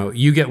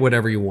 you get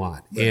whatever you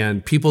want. Right.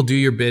 And people do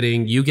your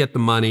bidding. You get the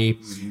money,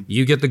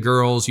 you get the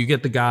girls, you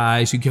get the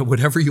guys, you get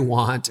whatever you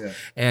want,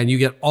 and you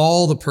get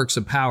all the perks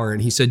of power.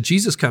 And he said,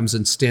 Jesus comes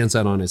and stands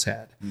that on his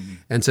head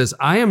and says,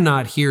 I am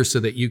not here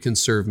so that you can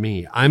serve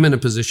me. I'm in a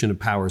position of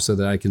power so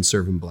that I can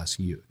serve and bless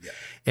you. Yeah.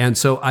 And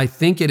so I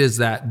think it is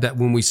that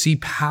when we see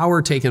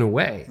power taken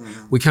away,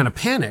 we kind of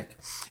panic.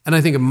 And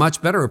I think a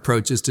much better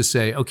approach is to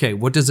say, okay,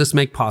 what does this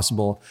make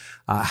possible?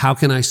 How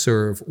can I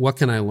serve? What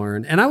can I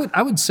learn? And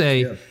I would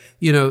say,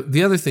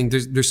 the other thing,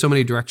 there's so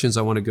many directions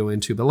I want to go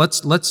into, but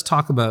let's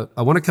talk about,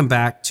 I want to come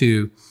back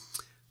to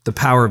the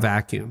power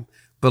vacuum,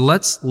 but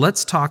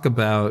let's talk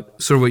about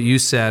sort of what you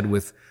said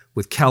with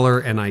Keller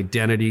and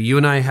identity. You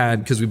and I had,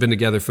 because we've been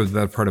together for the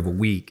better part of a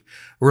week,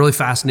 a really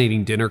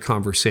fascinating dinner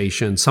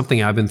conversation,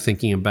 something I've been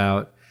thinking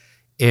about.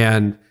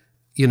 And,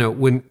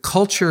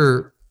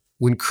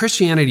 when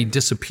Christianity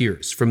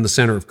disappears from the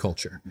center of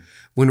culture,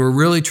 when we're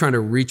really trying to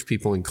reach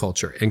people in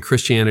culture, and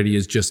Christianity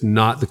is just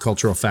not the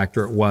cultural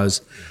factor it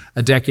was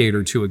a decade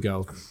or two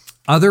ago,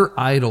 other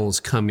idols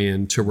come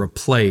in to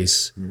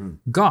replace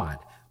God.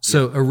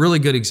 So a really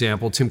good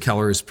example, Tim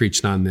Keller has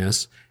preached on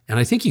this, and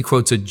I think he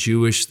quotes a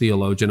Jewish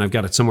theologian. I've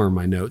got it somewhere in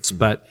my notes,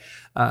 but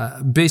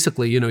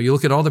basically, you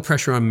look at all the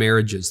pressure on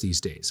marriages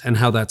these days and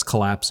how that's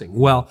collapsing.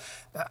 Well,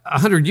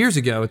 100 years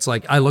ago, it's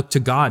like I look to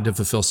God to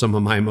fulfill some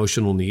of my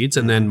emotional needs,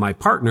 and then my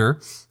partner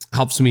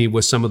helps me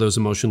with some of those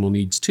emotional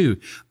needs too.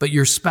 But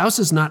your spouse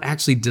is not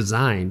actually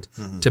designed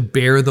to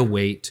bear the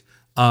weight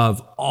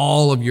of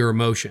all of your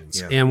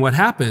emotions. Yeah. And what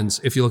happens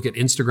if you look at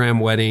Instagram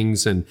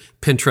weddings and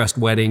Pinterest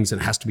weddings,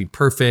 and it has to be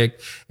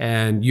perfect,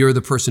 and you're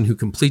the person who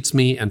completes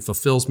me and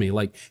fulfills me,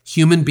 like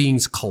human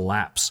beings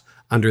collapse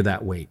under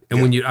that weight.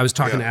 And when I was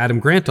talking to Adam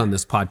Grant on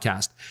this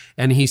podcast,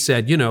 and he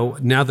said,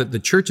 now that the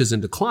church is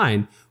in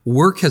decline,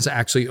 work has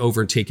actually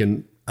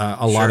overtaken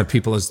a lot of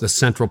people as the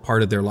central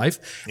part of their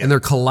life, and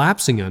they're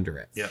collapsing under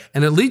it. Yeah.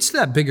 And it leads to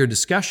that bigger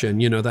discussion,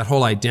 that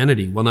whole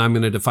identity. Well, now I'm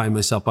going to define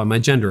myself by my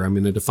gender. I'm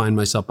going to define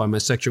myself by my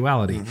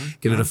sexuality. I'm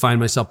going to define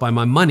myself by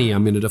my money.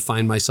 I'm going to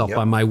define myself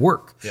by my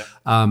work.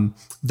 Yeah.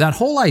 That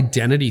whole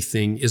identity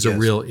thing is a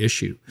real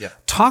issue. Yeah.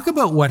 Talk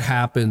about what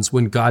happens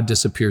when God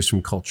disappears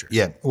from culture.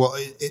 Yeah, well,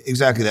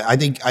 exactly that. I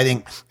think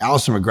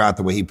Alistair McGrath,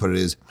 the way he put it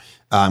is,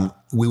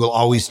 we will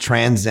always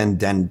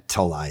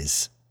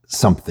transcendentalize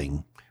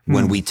something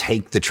when we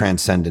take the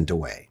transcendent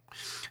away.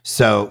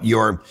 So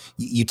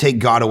you take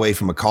God away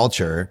from a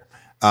culture.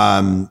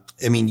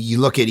 You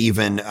look at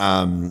even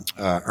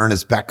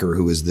Ernest Becker,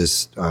 who was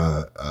this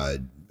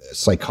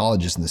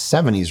psychologist in the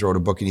 70s, wrote a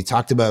book, and he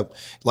talked about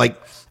like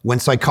when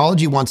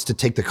psychology wants to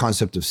take the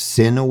concept of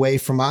sin away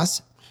from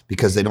us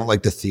because they don't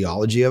like the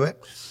theology of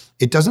it,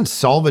 it doesn't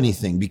solve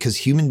anything, because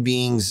human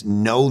beings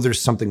know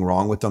there's something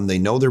wrong with them. They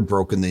know they're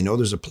broken. They know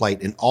there's a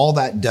plight. And all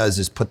that does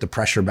is put the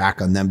pressure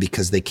back on them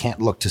because they can't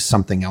look to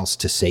something else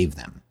to save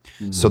them.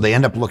 So they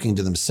end up looking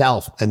to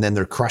themselves, and then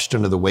they're crushed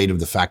under the weight of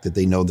the fact that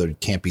they know they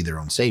can't be their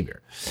own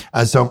savior.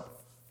 So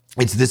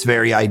it's this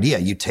very idea.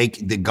 You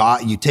take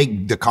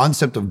the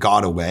concept of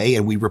God away,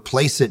 and we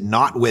replace it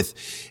not with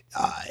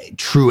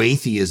true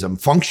atheism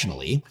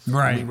functionally.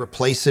 Right. We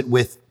replace it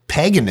with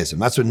paganism.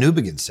 That's what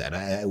Newbegin said.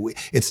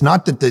 It's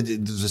not that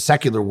the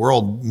secular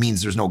world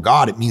means there's no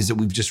God. It means that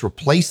we've just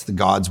replaced the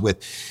gods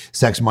with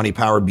sex, money,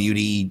 power,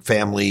 beauty,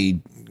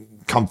 family,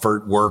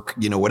 comfort, work,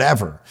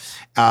 whatever.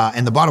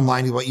 And the bottom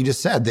line is what you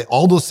just said, that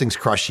all those things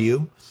crush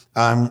you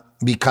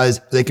because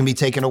they can be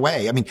taken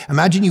away. I mean,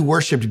 imagine you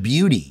worshiped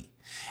beauty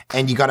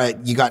and you got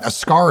a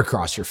scar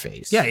across your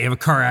face. Yeah, you have a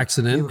car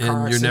accident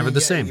and you're never the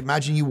same.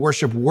 Imagine you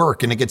worship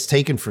work and it gets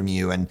taken from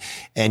you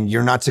and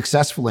you're not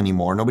successful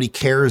anymore. Nobody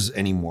cares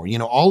anymore.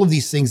 All of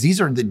these things,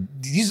 these are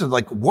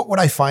like, what would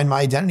I find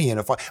my identity in?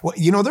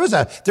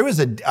 There was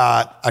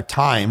a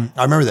time,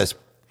 I remember this,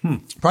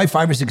 probably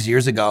 5 or 6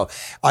 years ago,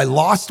 I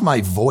lost my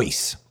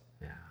voice.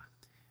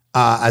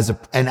 As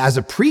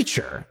a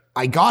preacher,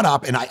 I got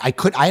up and I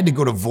had to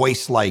go to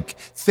voice like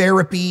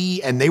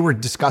therapy, and they were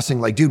discussing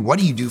like, dude, what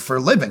do you do for a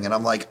living? And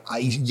I'm like, I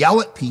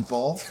yell at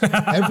people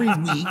every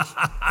week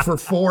for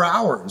 4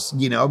 hours,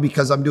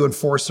 because I'm doing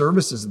 4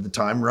 services at the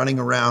time, running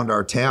around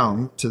our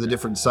town to the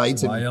different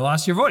sites. Well, you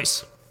lost your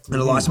voice. And I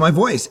lost my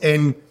voice.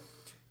 And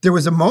there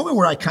was a moment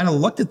where I kind of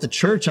looked at the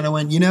church and I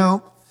went,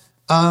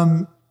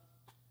 I'm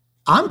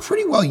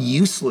pretty well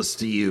useless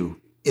to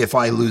you if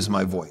I lose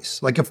my voice.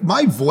 Like if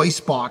my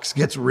voice box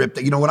gets ripped,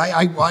 when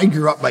I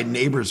grew up, my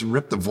neighbors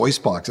ripped the voice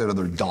box out of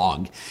their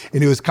dog.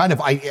 And it was kind of,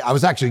 I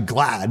was actually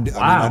glad.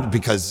 Wow.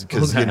 Because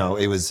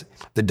it was,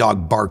 the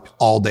dog barked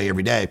all day,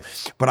 every day.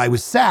 But I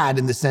was sad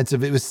in the sense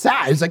of, it was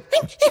sad. It was like,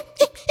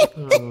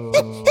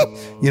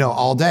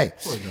 all day.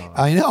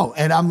 I know.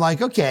 And I'm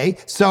like, okay,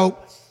 so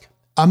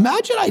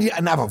imagine I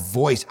didn't have a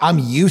voice. I'm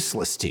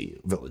useless to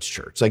you, Village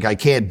Church. Like I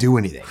can't do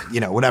anything,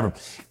 whatever.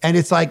 And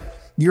it's like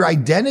your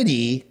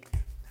identity.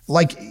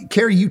 Like,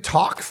 Carrie, you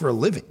talk for a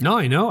living. No,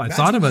 I know. I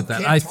thought about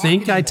that. I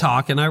think I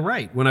talk and I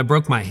write. When I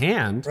broke my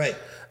hand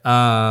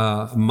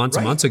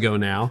months ago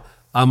now,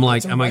 I'm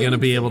like, am I going to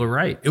be able to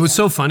write? It was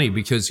so funny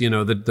because,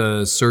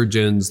 the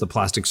surgeons, the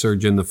plastic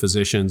surgeon, the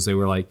physicians, they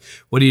were like,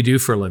 what do you do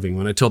for a living?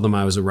 When I told them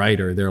I was a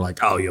writer, they're like,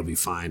 oh, you'll be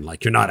fine.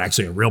 Like, you're not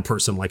actually a real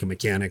person like a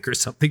mechanic or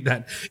something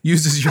that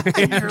uses your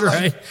hand,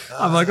 right?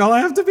 I'm like, all I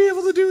have to be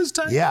able to do is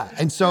type. Yeah.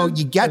 And so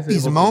you get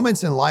these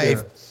moments in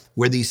life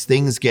where these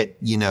things get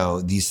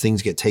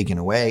taken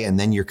away, and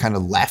then you're kind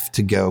of left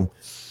to go,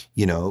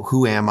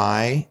 who am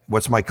I?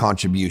 What's my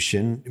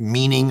contribution?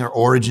 Meaning or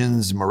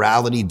origins,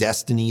 morality,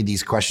 destiny,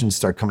 these questions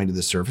start coming to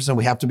the surface, and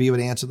we have to be able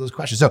to answer those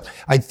questions. So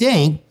I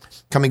think,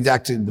 coming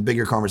back to the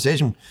bigger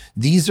conversation,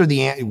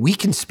 we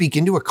can speak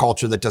into a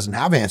culture that doesn't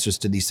have answers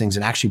to these things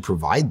and actually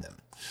provide them.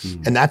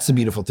 And that's the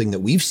beautiful thing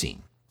that we've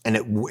seen.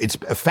 And it's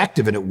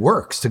effective and it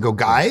works to go,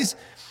 guys,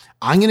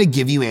 I'm going to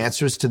give you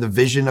answers to the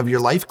vision of your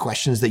life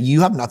questions that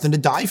you have nothing to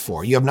die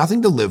for. You have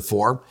nothing to live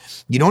for.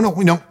 You don't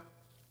know.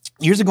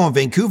 Years ago in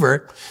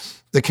Vancouver,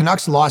 the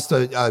Canucks lost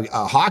a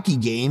hockey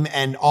game,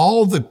 and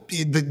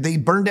they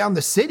burned down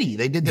the city.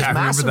 They did this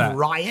massive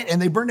riot, and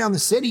they burned down the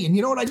city. And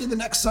you know what I did the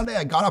next Sunday?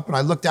 I got up and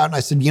I looked out and I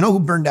said, you know who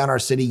burned down our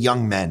city?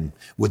 Young men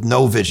with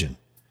no vision.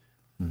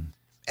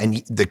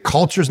 And the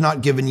culture's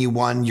not giving you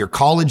one. Your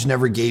college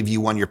never gave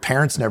you one. Your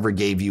parents never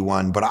gave you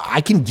one, but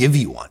I can give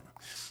you one.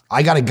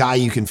 I got a guy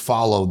you can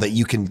follow that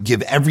you can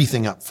give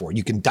everything up for.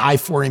 You can die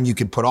for him. You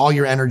can put all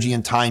your energy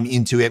and time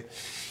into it.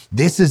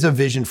 This is a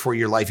vision for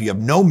your life. You have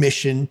no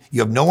mission.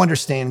 You have no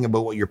understanding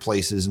about what your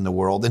place is in the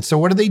world. And so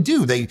what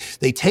do? They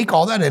take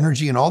all that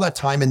energy and all that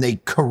time and they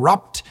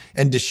corrupt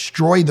and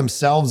destroy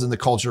themselves and the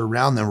culture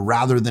around them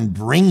rather than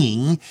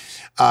bringing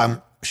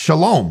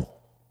shalom.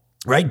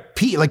 Right?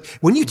 Like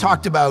when you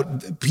talked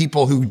about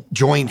people who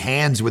join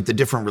hands with the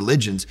different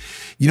religions,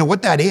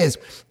 what that is,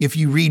 if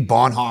you read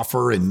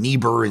Bonhoeffer and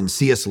Niebuhr and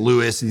C.S.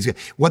 Lewis,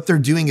 what they're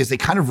doing is they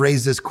kind of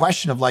raise this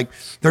question of like,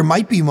 there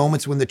might be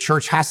moments when the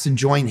church has to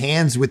join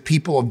hands with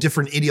people of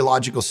different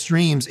ideological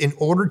streams in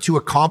order to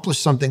accomplish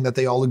something that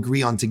they all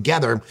agree on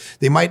together.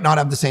 They might not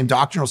have the same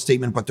doctrinal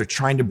statement, but they're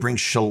trying to bring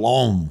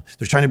shalom.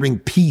 They're trying to bring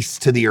peace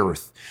to the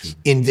earth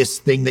in this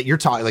thing that you're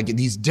talking, like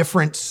these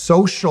different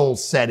social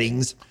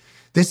settings.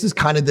 This is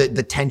kind of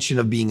the tension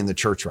of being in the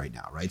church right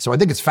now, right? So I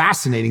think it's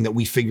fascinating that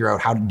we figure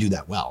out how to do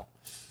that well.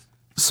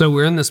 So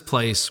we're in this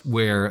place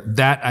where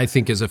that, I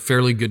think, is a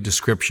fairly good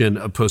description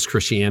of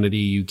post-Christianity.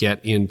 You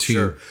get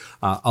into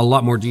a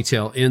lot more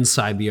detail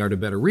inside The Art of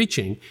Better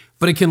Reaching,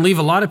 but it can leave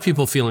a lot of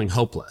people feeling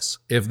hopeless.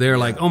 If they're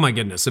like, oh my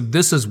goodness, if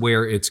this is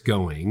where it's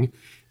going,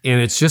 and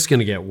it's just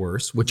going to get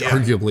worse, which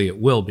arguably it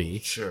will be.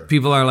 Sure.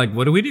 People are like,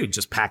 what do we do?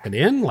 Just pack it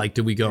in? Like,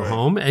 do we go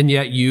home? And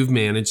yet you've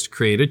managed to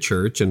create a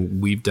church, and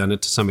we've done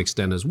it to some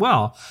extent as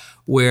well,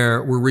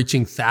 where we're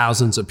reaching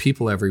thousands of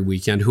people every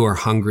weekend who are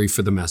hungry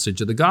for the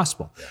message of the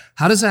gospel. Yeah.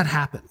 How does that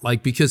happen?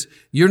 Like, because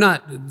you're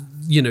not,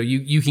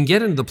 you can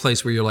get into the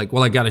place where you're like,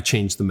 well, I got to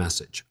change the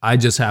message. I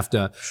just have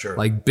to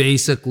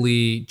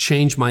basically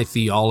change my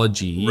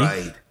theology.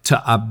 Right. To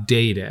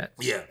update it.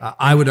 Yeah.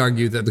 I would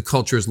argue that the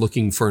culture is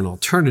looking for an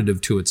alternative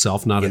to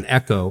itself, not an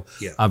echo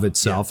of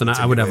itself. And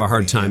I would have a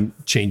hard time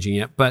changing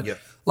it. But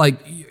like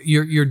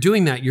you're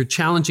doing that, you're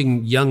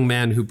challenging young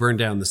men who burned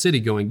down the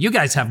city going, you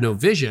guys have no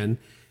vision.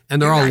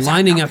 And they're all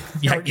lining up.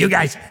 You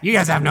guys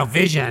have no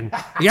vision.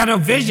 You got no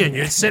vision.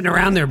 You're sitting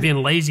around there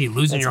being lazy,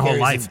 losing your whole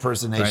Gary's life.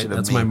 impersonation of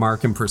That's me. my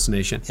Mark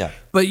impersonation. Yeah.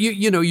 But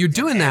you're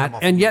doing that,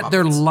 and yet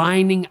they're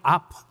lining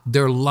up.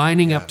 They're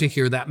lining up to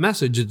hear that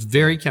message. It's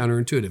very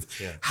counterintuitive.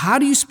 Yeah. How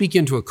do you speak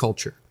into a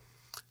culture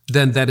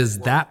then that is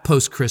that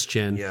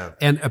post-Christian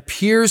and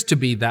appears to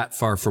be that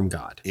far from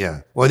God?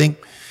 Yeah. Well, I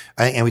think,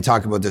 and we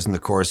talk about this in the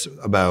course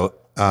about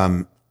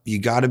you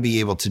got to be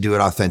able to do it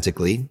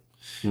authentically.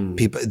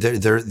 People,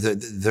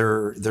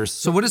 they're.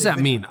 So what does that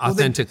mean,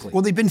 authentically?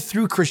 Well, they've been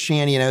through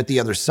Christianity and out the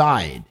other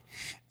side.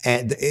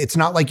 And it's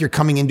not like you're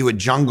coming into a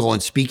jungle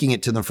and speaking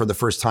it to them for the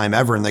first time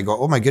ever. And they go,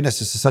 oh my goodness,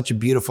 this is such a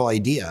beautiful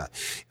idea.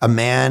 A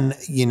man,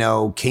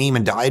 came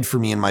and died for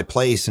me in my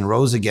place and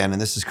rose again. And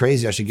this is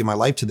crazy. I should give my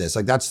life to this.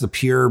 Like, that's the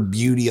pure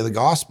beauty of the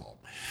gospel.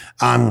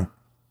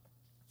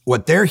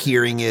 What they're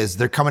hearing is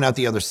they're coming out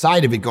the other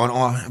side of it going, oh,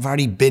 I've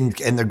already been,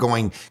 and they're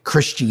going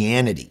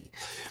Christianity.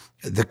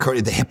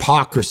 The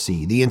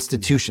hypocrisy, the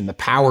institution, the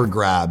power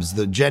grabs,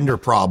 the gender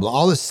problem,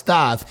 all this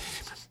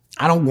stuff.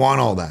 I don't want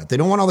all that. They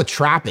don't want all the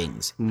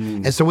trappings.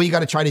 And so what you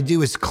got to try to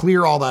do is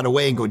clear all that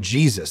away and go,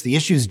 Jesus. The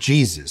issue is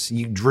Jesus.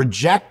 You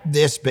reject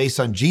this based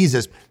on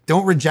Jesus.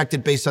 Don't reject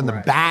it based on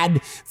the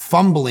bad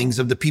fumblings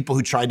of the people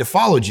who tried to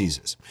follow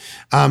Jesus.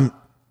 And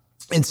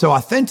so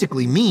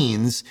authentically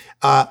means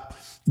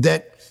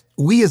that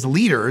we as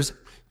leaders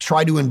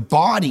try to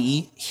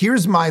embody,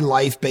 here's my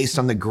life based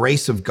on the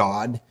grace of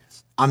God.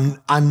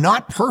 I'm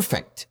not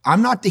perfect.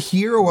 I'm not the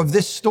hero of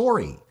this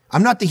story.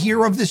 I'm not the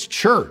hero of this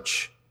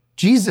church.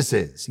 Jesus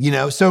is,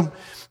 So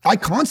I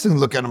constantly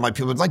look at my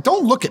people like,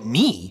 don't look at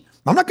me.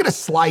 I'm not going to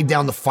slide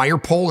down the fire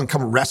pole and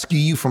come rescue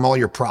you from all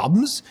your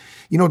problems.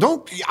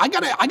 I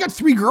got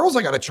 3 girls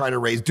I got to try to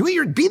raise.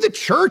 Be the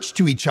church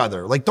to each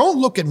other. Like, don't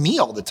look at me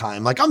all the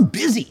time. Like, I'm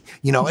busy.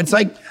 It's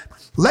like,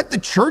 let the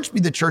church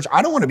be the church.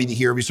 I don't want to be the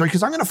hero of your story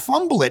because I'm going to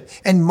fumble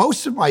it. And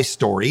most of my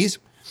stories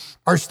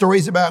are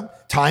stories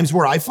about times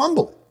where I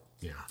fumble it.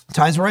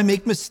 Times where I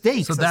make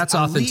mistakes. So that's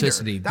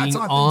authenticity, being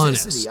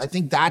honest. I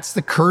think that's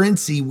the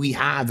currency we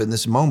have in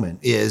this moment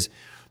is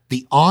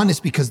be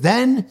honest, because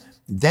then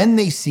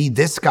they see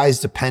this guy's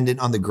dependent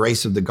on the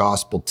grace of the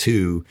gospel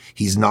too.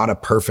 He's not a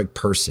perfect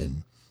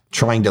person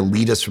trying to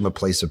lead us from a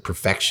place of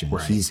perfection.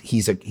 Right.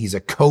 He's a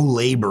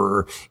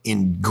co-laborer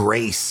in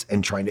grace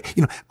and trying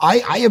to,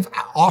 I have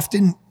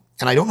often,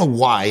 and I don't know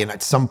why, and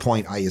at some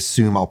point I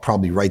assume I'll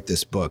probably write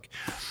this book,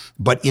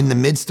 but in the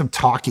midst of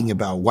talking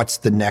about what's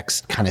the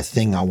next kind of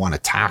thing I want to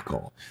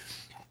tackle,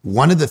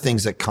 one of the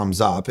things that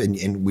comes up,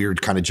 and we were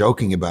kind of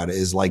joking about it,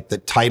 is like the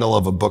title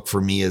of a book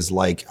for me is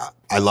like,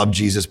 I love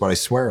Jesus, but I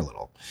swear a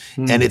little.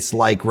 And it's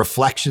like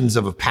reflections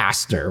of a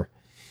pastor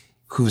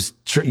who's,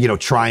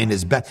 trying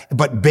his best,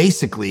 but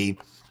basically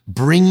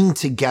bringing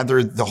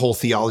together the whole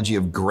theology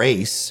of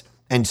grace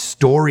and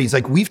stories.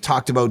 Like we've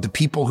talked about, the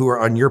people who are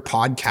on your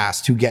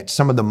podcast who get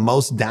some of the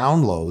most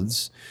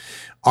downloads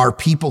are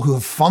people who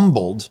have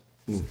fumbled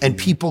and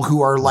people who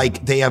are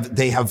like, they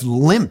have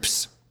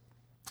limps.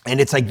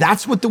 And it's like,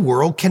 that's what the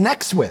world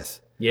connects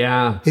with.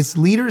 Yeah. It's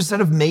leaders that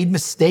have made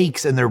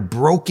mistakes and they're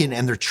broken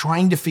and they're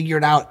trying to figure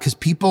it out, because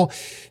people,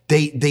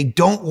 they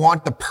don't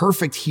want the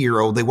perfect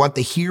hero. They want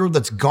the hero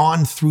that's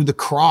gone through the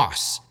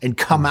cross and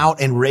come out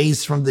and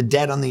raised from the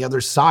dead on the other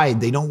side.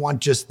 They don't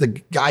want just the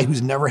guy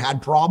who's never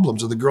had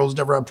problems or the girl who's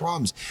never had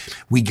problems.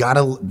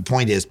 The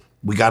point is,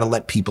 we got to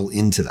let people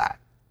into that.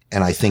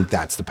 And I think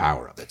that's the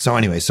power of it. So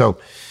anyway, so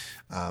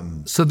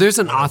there's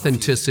an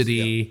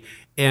authenticity,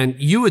 and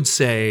you would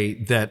say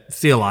that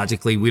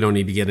theologically, we don't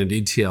need to get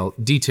into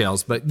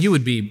details, but you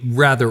would be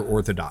rather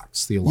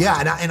orthodox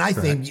theologically. Yeah, and I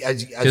think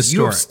as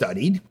you have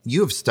studied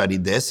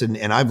this,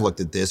 and I've looked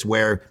at this,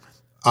 where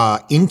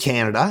in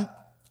Canada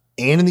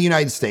and in the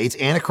United States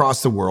and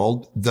across the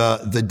world,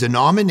 the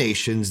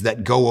denominations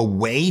that go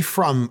away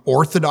from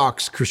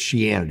Orthodox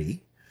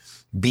Christianity,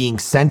 being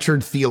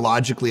centered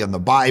theologically on the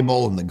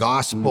Bible and the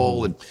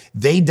gospel, and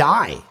they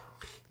die.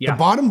 Yeah. The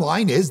bottom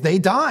line is they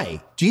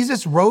die.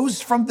 Jesus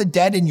rose from the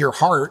dead in your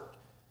heart,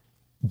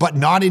 but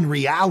not in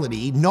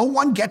reality. No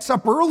one gets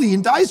up early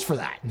and dies for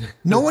that.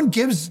 No one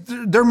gives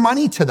their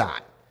money to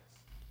that.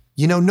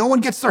 No one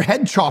gets their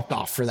head chopped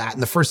off for that in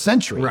the first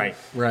century.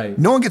 Right.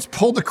 No one gets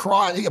pulled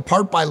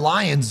apart by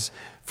lions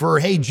for,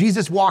 hey,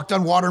 Jesus walked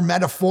on water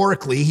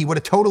metaphorically. He would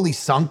have totally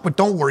sunk, but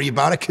don't worry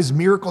about it because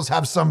miracles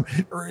have some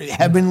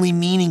heavenly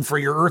meaning for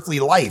your earthly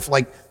life.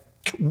 Like,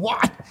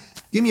 what?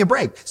 Give me a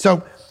break.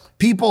 So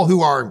people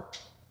who are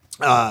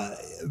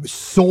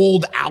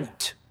sold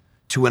out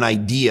to an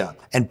idea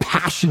and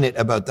passionate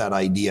about that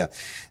idea,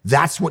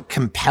 that's what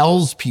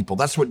compels people.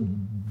 That's what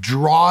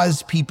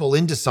draws people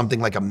into something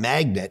like a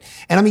magnet.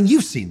 And I mean,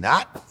 you've seen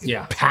that.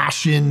 Yeah.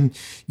 Passion,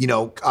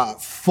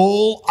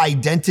 full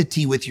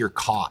identity with your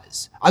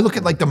cause. I look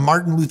at like the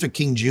Martin Luther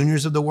King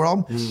Jr.'s of the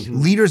world,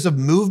 leaders of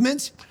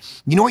movements.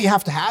 You know what you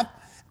have to have?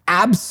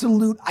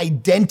 absolute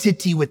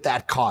identity with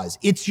that cause.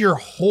 It's your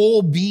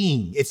whole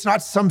being. It's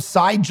not some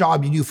side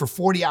job you do for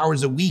 40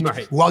 hours a week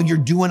while you're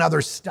doing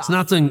other stuff.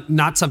 It's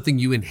not something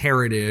you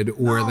inherited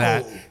or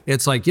that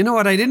it's like, you know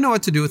what, I didn't know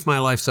what to do with my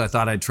life, so I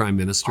thought I'd try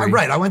ministry.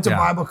 Right. I went to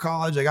Bible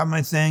college. I got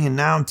my thing, and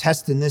now I'm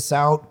testing this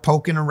out,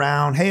 poking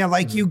around. Hey, I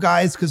like you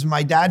guys because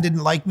my dad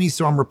didn't like me,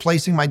 so I'm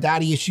replacing my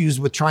daddy issues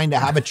with trying to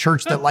have a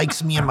church that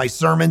likes me and my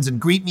sermons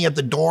and greet me at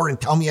the door and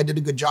tell me I did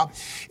a good job.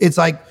 It's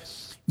like,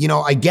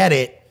 I get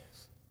it.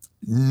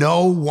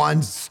 No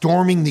one's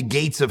storming the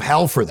gates of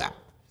hell for that.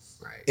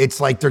 Right.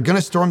 It's like they're going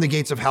to storm the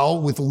gates of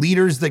hell with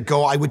leaders that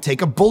go, I would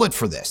take a bullet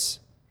for this.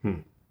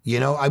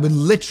 I would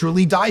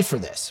literally die for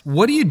this.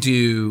 What do you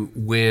do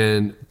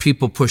when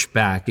people push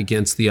back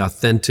against the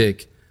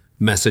authentic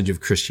message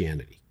of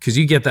Christianity? Because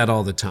you get that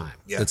all the time.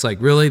 Yeah. It's like,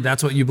 really?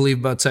 That's what you believe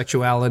about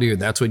sexuality, or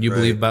that's what you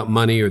believe about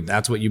money, or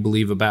that's what you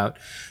believe about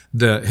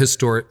the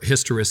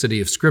historicity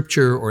of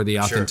Scripture, or the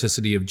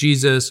authenticity of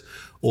Jesus,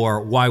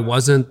 or why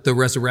wasn't the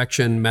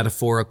resurrection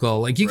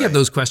metaphorical? Like, you get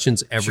those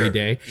questions every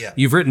day. Yeah.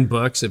 You've written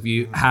books. If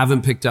you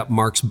haven't picked up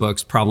Mark's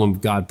books, Problem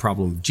of God,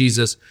 Problem of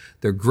Jesus,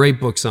 they're great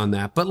books on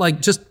that. But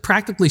like, just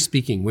practically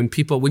speaking, when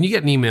you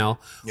get an email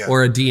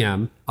or a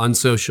DM on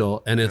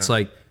social, and it's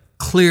like,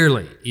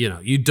 clearly,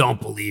 you don't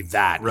believe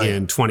that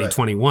in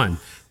 2021.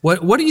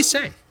 What do you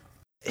say?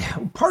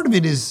 Part of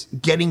it is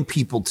getting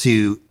people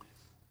to,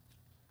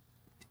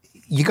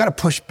 you got to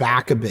push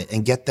back a bit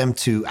and get them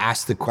to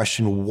ask the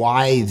question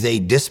why they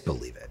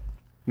disbelieve it.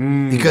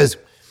 Because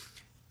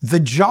the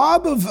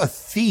job of a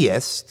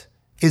theist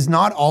is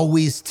not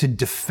always to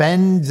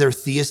defend their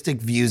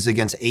theistic views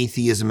against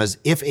atheism, as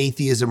if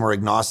atheism or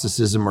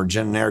agnosticism or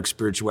generic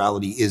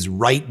spirituality is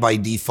right by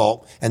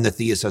default and the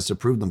theist has to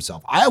prove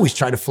themselves. I always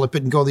try to flip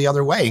it and go the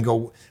other way and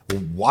go,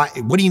 why?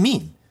 What do you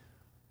mean?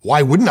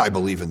 Why wouldn't I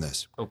believe in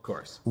this? Of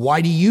course.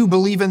 Why do you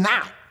believe in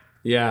that?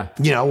 Yeah.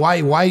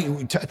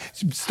 Why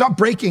stop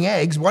breaking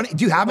eggs?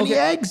 Do you have any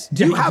eggs?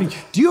 Do you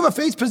have a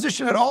faith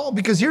position at all?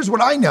 Because here's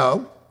what I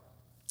know.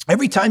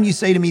 Every time you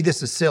say to me,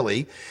 this is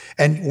silly,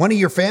 and one of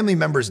your family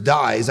members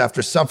dies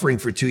after suffering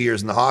for 2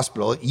 years in the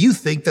hospital, you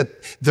think that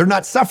they're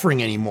not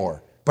suffering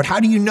anymore. But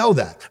how do you know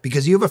that?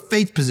 Because you have a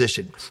faith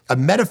position, a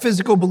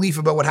metaphysical belief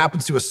about what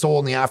happens to a soul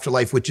in the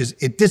afterlife, which is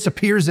it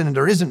disappears and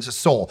there isn't a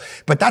soul.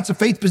 But that's a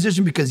faith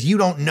position because you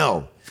don't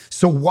know.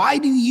 So why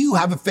do you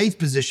have a faith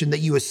position that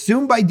you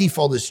assume by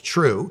default is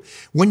true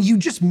when you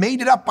just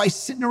made it up by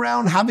sitting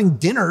around having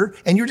dinner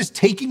and you're just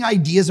taking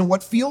ideas and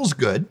what feels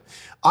good?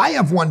 I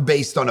have one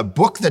based on a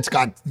book that's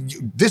got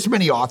this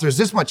many authors,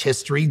 this much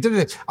history.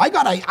 I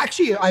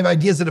have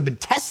ideas that have been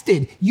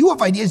tested. You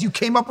have ideas you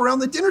came up around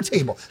the dinner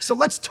table. So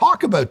let's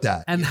talk about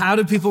that. And how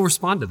do people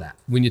respond to that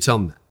when you tell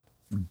them that?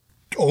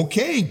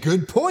 Okay,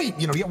 good point.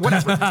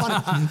 Whatever.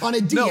 On a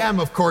DM,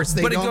 of course,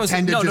 they don't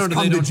tend to just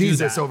come to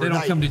Jesus overnight. They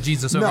don't come to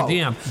Jesus over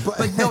DM.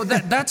 But no,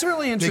 that's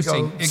really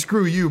interesting. They go,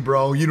 screw you,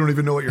 bro. You don't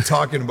even know what you're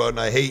talking about, and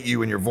I hate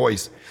you and your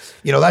voice.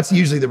 That's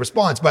usually the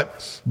response.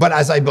 But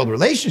as I build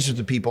relationships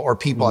with people or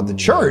people at the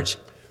church,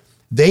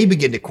 they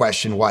begin to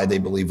question why they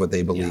believe what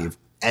they believe.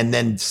 Yeah. And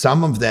then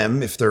some of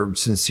them, if they're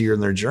sincere in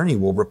their journey,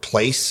 will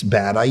replace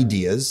bad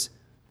ideas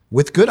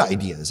with good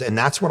ideas. And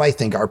that's what I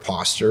think our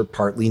posture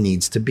partly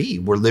needs to be.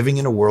 We're living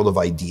in a world of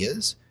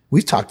ideas.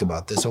 We've talked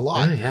about this a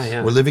lot.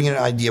 Yeah. We're living in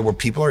an idea where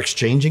people are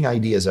exchanging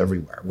ideas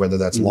everywhere, whether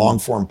that's long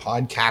form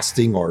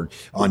podcasting or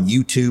on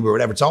YouTube or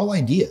whatever. It's all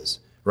ideas,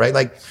 right?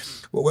 Like,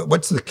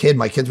 what's the kid?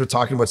 My kids were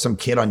talking about some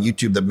kid on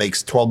YouTube that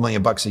makes $12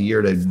 million a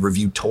year to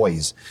review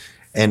toys.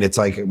 And it's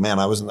like, man,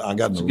 I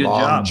got a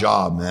long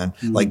job, man.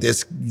 Like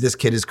this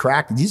kid is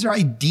cracked. These are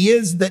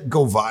ideas that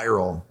go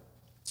viral,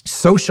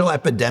 social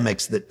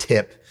epidemics that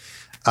tip.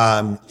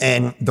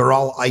 And they're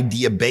all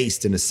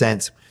idea-based in a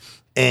sense.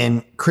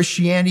 And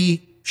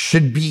Christianity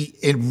should be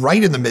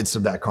right in the midst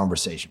of that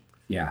conversation.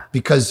 Yeah.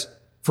 Because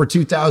for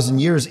 2,000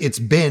 years, it's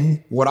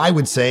been what I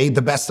would say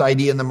the best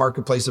idea in the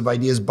marketplace of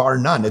ideas, bar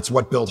none. It's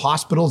what built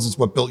hospitals. It's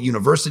what built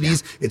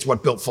universities. Yeah. It's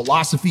what built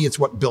philosophy. It's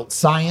what built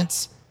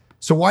science.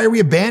 So why are we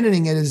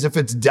abandoning it as if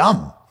it's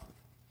dumb?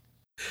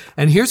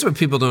 And here's what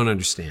people don't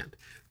understand.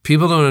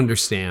 People don't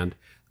understand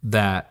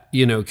that,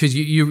 because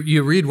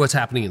you read what's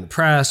happening in the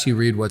press, you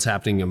read what's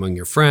happening among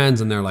your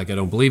friends, and they're like, I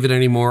don't believe it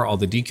anymore, all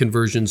the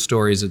deconversion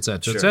stories, et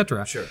cetera, et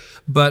cetera. Sure.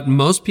 But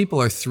most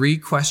people are 3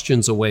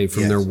 questions away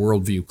from their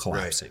worldview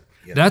collapsing.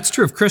 Right. Yeah. That's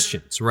true of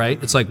Christians, right?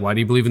 Mm-hmm. It's like, why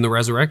do you believe in the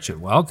resurrection?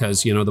 Well,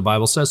 because, the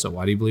Bible says so.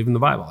 Why do you believe in the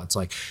Bible? It's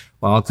like,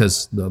 well,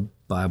 because the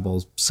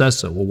Bible says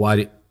so. Well, why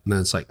do you? And then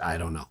it's like, I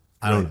don't know.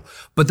 I don't know.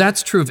 But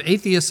that's true of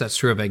atheists. That's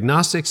true of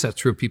agnostics. That's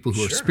true of people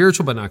who are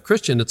spiritual but not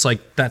Christian. It's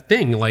like that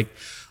thing, like,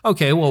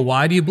 okay, well,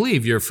 why do you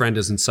believe your friend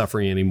isn't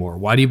suffering anymore?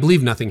 Why do you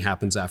believe nothing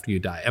happens after you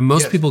die? And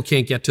most people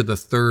can't get to the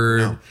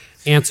third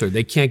answer.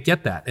 They can't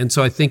get that. And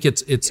so I think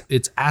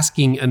it's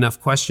asking enough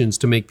questions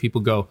to make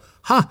people go,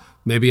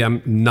 maybe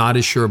I'm not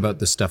as sure about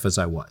this stuff as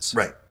I was.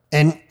 Right.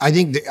 And I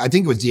think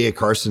it was D.A.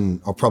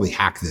 Carson. I'll probably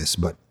hack this,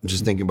 but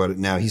just thinking about it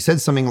now, he said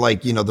something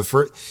like, the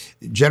first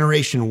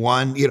generation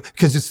one,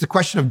 because it's the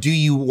question of, do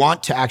you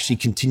want to actually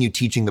continue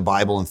teaching the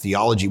Bible and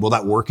theology? Will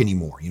that work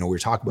anymore? We were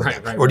talking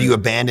about that. Or do you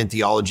abandon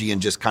theology and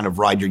just kind of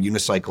ride your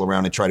unicycle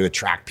around and try to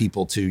attract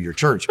people to your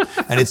church?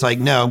 And it's like,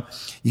 no,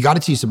 you got to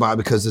teach the Bible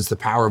because it's the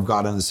power of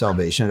God unto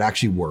salvation. It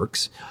actually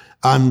works.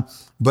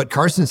 But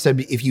Carson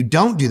said, if you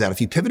don't do that,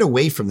 if you pivot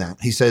away from that,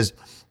 he says,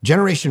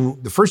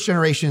 the first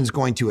generation is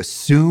going to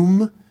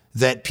assume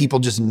that people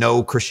just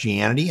know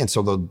Christianity. And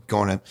so they'll go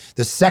on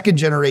the second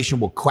generation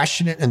will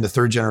question it. And the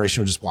third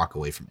generation will just walk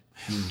away from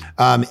it.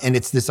 And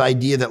it's this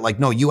idea that like,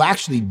 no, you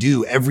actually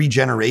do every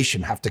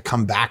generation have to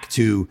come back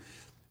to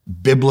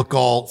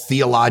biblical,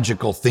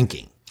 theological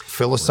thinking,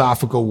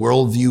 philosophical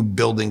worldview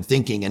building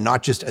thinking, and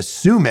not just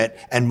assume it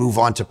and move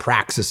on to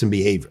praxis and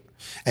behavior.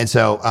 And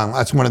so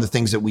that's one of the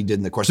things that we did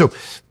in the course. So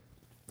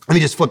let me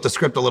just flip the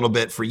script a little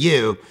bit for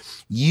you.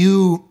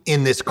 You,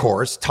 in this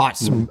course, taught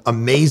some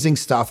amazing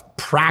stuff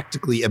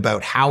practically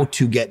about how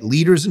to get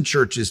leaders in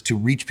churches to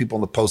reach people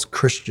in the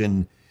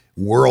post-Christian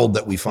world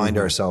that we find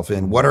ourselves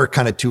in. What are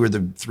kind of two or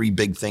the three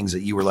big things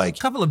that you were like,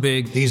 couple of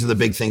big, these are the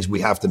big things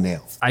we have to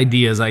nail?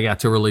 Ideas I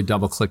got to really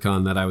double click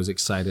on that I was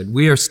excited.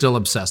 We are still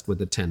obsessed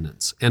with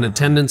attendance, and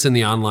attendance in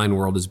the online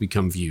world has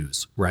become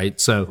views,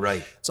 right? So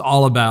it's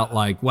all about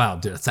like, wow,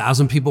 did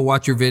 1,000 people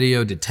watch your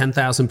video? Did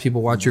 10,000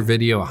 people watch your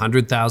video?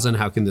 100,000?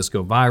 How can this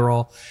go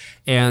viral?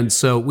 And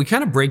so we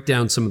kind of break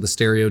down some of the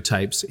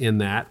stereotypes in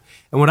that.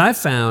 And what I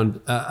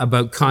found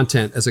about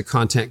content as a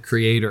content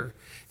creator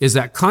is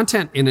that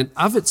content in and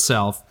of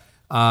itself,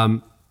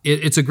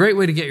 it's a great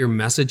way to get your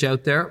message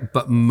out there,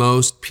 but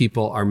most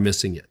people are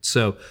missing it.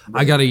 So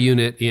I got a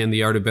unit in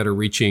the Art of Better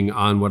Reaching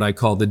on what I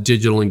call the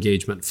digital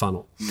engagement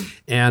funnel.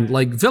 And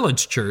like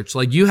Village Church,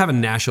 like you have a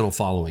national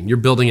following. You're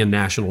building a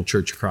national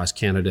church across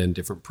Canada in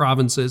different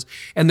provinces.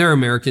 And there are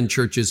American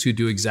churches who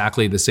do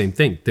exactly the same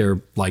thing.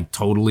 They're like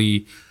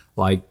totally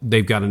like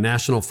they've got a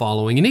national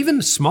following. And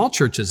even small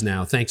churches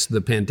now, thanks to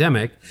the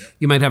pandemic,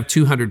 you might have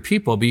 200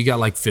 people, but you got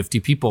like 50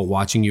 people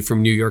watching you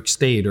from New York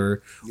State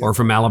or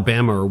from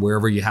Alabama or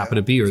wherever you happen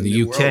to be, or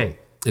the UK. World.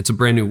 It's a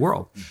brand new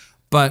world.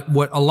 But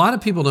what a lot of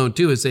people don't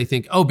do is they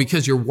think, oh,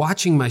 because you're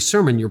watching my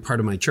sermon, you're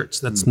part of my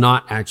church. That's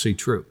not actually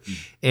true.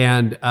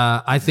 And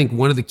I think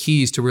one of the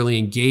keys to really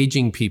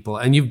engaging people,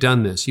 and you've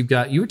done this, you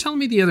were telling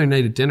me the other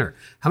night at dinner,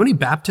 how many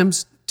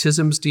baptisms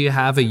do you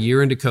have a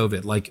year into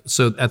COVID? Like,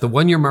 so at the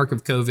 1 year mark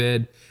of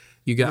COVID,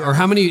 you got, or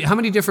how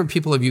many different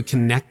people have you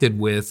connected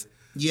with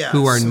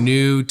who are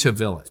new to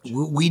Village?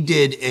 We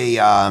did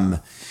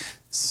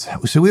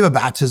so we have a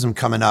baptism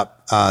coming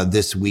up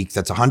this week.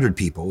 That's 100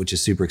 people, which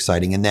is super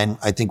exciting. And then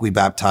I think we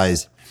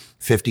baptized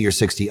 50 or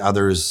 60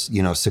 others,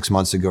 6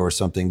 months ago or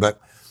something.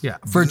 But yeah,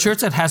 for a church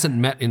that hasn't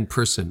met in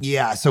person.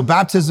 Yeah, so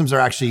baptisms are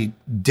actually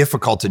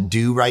difficult to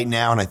do right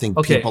now, and I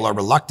think people are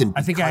reluctant.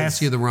 I think I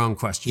asked you the wrong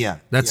question. Yeah.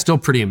 That's still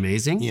pretty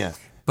amazing. Yeah.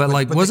 But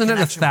wasn't it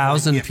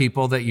 1,000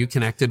 people that you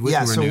connected with?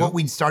 Yeah, so what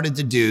we started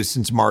to do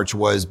since March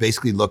was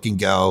basically look and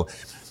go,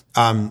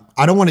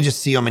 I don't want to just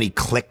see how many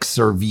clicks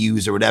or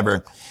views or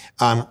whatever.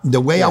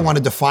 The way I want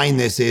to define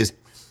this is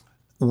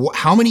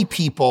how many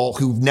people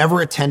who've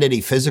never attended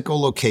a physical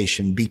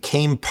location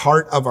became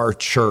part of our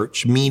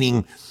church,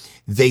 meaning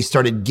they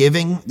started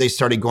giving, they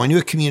started going to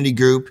a community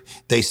group,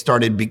 they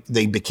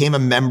became a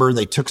member,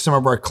 they took some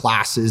of our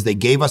classes, they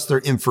gave us their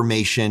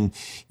information,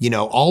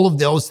 all of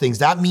those things.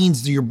 That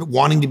means you're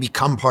wanting to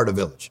become part of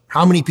Village.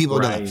 How many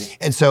people have done that?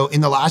 And so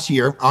in the last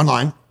year,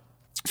 online,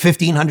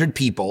 1,500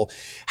 people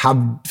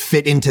have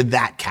fit into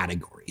that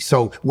category.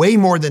 So way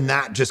more than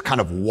that, just kind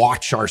of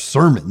watch our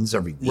sermons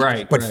every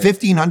week. But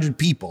 1,500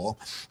 people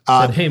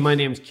said, hey, my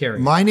name's Carrie.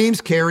 My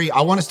name's Carrie. I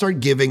want to start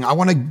giving. I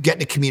want to get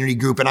in a community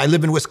group. And I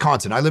live in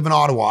Wisconsin. I live in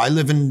Ottawa. I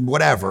live in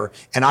whatever.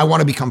 And I want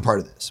to become part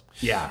of this.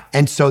 Yeah.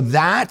 And so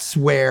that's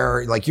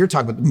where, like you're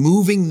talking about,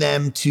 moving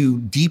them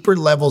to deeper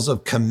levels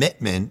of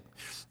commitment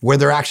where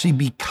they're actually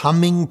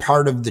becoming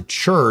part of the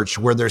church,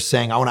 where they're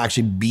saying, I want to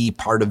actually be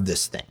part of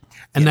this thing.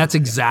 And that's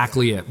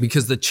exactly it.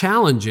 Because the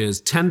challenge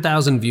is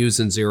 10,000 views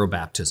and 0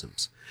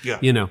 baptisms. Yeah.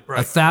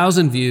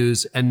 1,000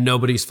 views and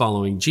nobody's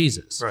following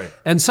Jesus. Right.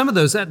 And some of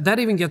those, that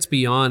even gets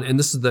beyond, and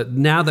this is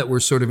now that we're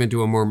sort of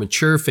into a more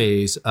mature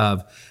phase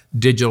of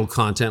digital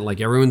content, like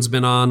everyone's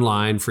been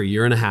online for a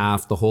year and a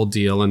half, the whole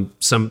deal. And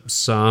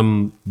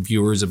some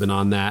viewers have been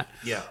on that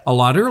a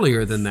lot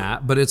earlier than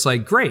that. But it's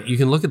like, great, you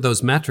can look at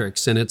those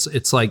metrics, and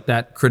it's like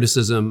that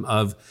criticism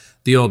of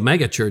the old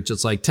mega church.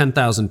 It's like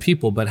 10,000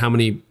 people, but how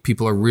many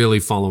people are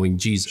really following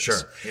Jesus? Sure.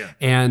 Yeah.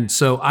 And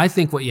so I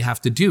think what you have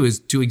to do is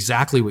do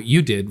exactly what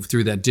you did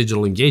through that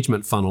digital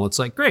engagement funnel. It's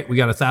like, great, we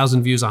got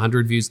 1,000 views,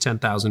 100 views,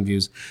 10,000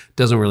 views.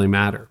 Doesn't really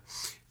matter.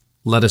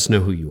 Let us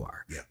know who you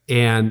are. Yeah.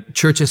 And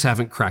churches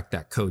haven't cracked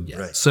that code yet.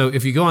 Right. So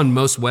if you go on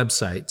most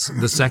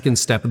websites, the second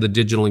step of the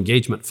digital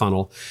engagement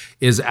funnel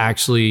is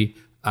actually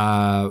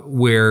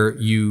where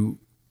you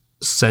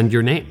send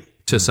your name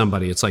to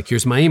somebody. It's like,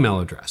 here's my email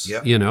address,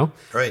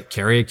 Right.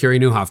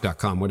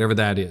 Carrie@carrienewhoff.com, whatever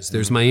that is.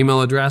 There's my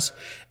email address.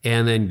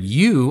 And then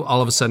you all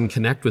of a sudden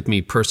connect with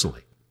me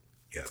personally.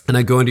 and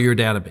I go into your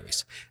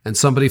database and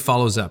somebody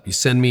follows up, you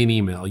send me an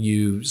email,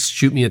 you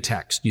shoot me a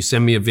text, you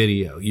send me a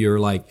video, you're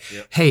like,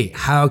 hey,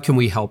 how can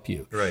we help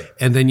you? Right.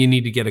 And then you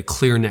need to get a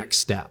clear next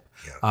step.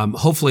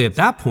 Hopefully at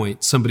that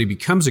point, somebody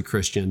becomes a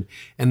Christian.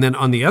 And then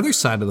on the other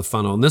side of the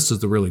funnel, and this is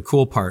the really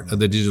cool part of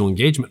the digital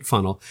engagement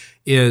funnel,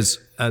 is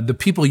the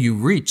people you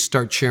reach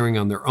start sharing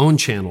on their own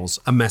channels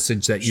a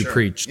message that you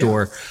preached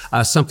or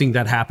something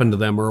that happened to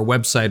them or a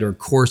website or a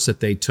course that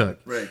they took.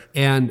 Right.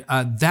 And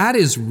that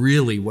is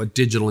really what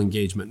digital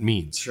engagement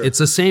means. Sure. It's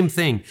the same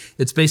thing.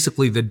 It's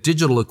basically the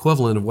digital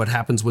equivalent of what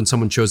happens when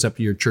someone shows up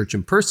to your church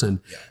in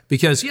person.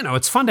 Because,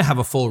 it's fun to have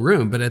a full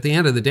room, but at the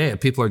end of the day,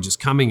 people are just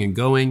coming and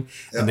going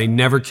and they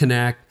never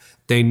connect.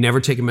 They never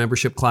take a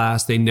membership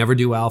class. They never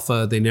do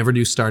alpha. They never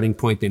do starting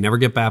point. They never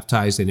get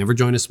baptized. They never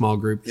join a small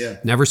group.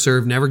 Never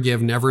serve, never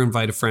give, never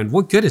invite a friend.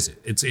 What good is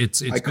it?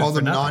 It's I call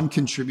them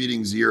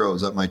non-contributing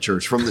zeros at my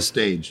church from the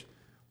stage.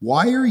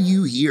 Why are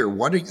you here?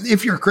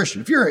 If you're a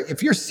Christian,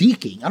 if you're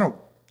seeking, I don't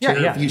care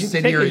if you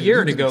sit take here a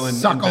year to and go and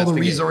suck all the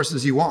investigate.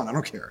 resources you want. I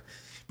don't care.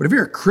 But if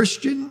you're a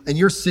Christian and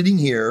you're sitting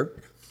here,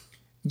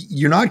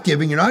 you're not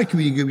giving, you're not a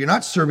community group, you're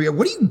not serving.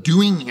 What are you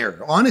doing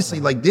here? Honestly,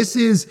 like this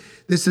is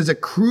a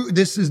crew.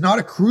 This is not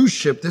a cruise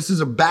ship. This is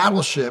a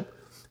battleship.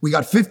 We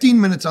got 15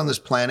 minutes on this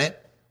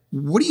planet.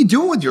 What are you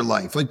doing with your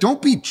life? Like,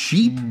 don't be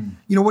cheap.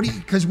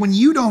 Because when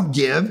you don't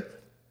give,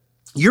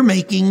 you're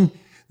making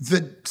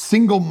the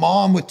single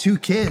mom with 2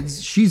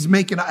 kids. She's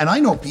making, and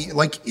I know,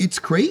 like, it's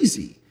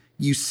crazy.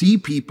 You see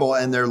people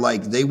and they're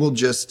like, they will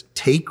just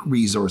take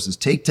resources,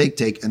 take,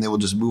 and they will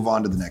just move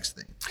on to the next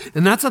thing.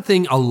 And that's a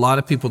thing a lot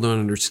of people don't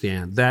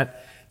understand.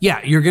 That,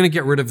 you're going to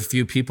get rid of a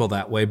few people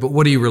that way, but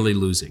what are you really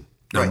losing?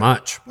 Not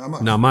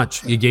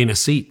much. You gain a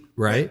seat,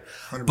 right?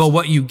 100%. But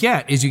what you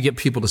get is you get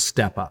people to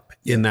step up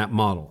in that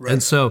model. Right.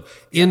 And so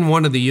in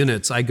one of the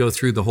units, I go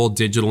through the whole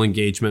digital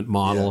engagement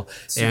model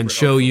and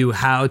show you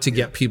how to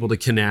get people to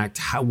connect,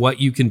 what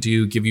you can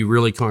do, give you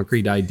really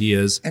concrete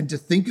ideas. And to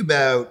think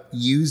about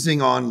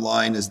using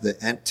online as the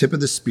tip of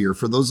the spear,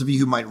 for those of you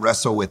who might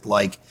wrestle with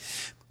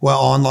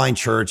online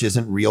church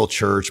isn't real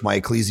church. My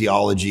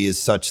ecclesiology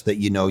is such that,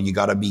 you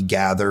got to be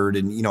gathered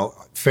and,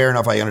 fair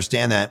enough. I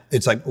understand that.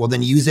 It's like, well,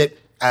 then use it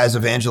as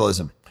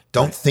evangelism.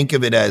 Don't think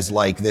of it as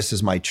like, this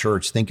is my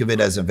church. Think of it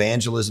as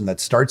evangelism that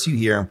starts you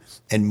here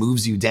and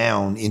moves you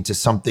down into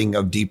something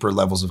of deeper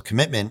levels of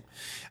commitment.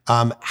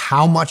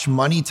 How much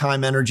money,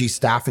 time, energy,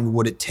 staffing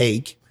would it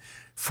take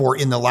for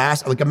in the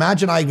last,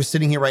 imagine I was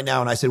sitting here right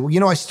now and I said,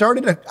 well, I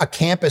started a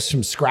campus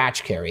from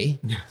scratch, Carrie,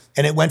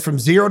 and it went from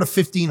 0 to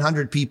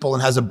 1,500 people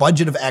and has a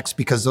budget of X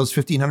because those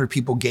 1,500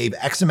 people gave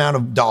X amount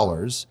of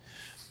dollars.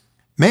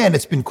 Man,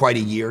 it's been quite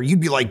a year. You'd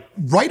be like,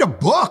 write a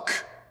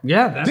book.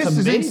 Yeah, that's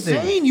amazing. This is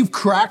insane. You've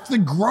cracked the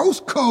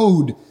growth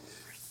code.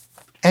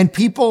 And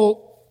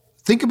people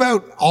think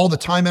about all the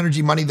time,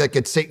 energy, money that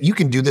gets saved. You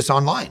can do this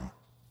online.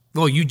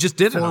 Well, you just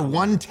did it. For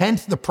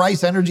 1/10 the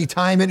price, energy,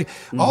 time,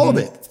 all of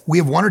it. We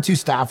have 1 or 2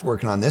 staff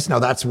working on this. Now,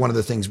 that's one of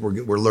the things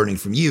we're learning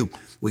from you.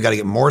 We got to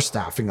get more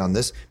staffing on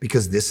this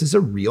because this is a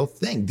real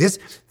thing.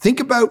 Think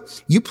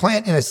about, you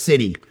plant in a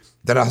city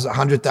that has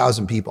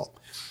 100,000 people.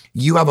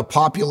 You have a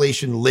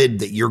population lid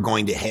that you're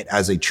going to hit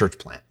as a church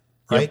plant.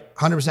 Right?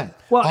 100%.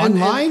 Well,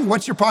 online,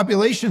 what's your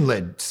population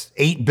lid?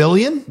 8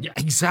 billion? Yeah,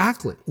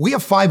 exactly. We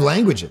have 5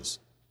 languages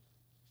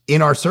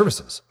in our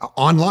services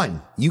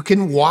online. You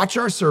can watch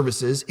our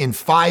services in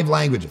 5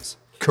 languages: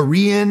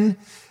 Korean,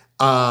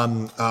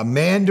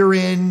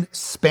 Mandarin,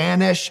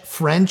 Spanish,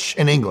 French,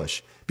 and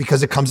English,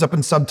 because it comes up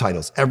in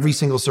subtitles every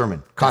single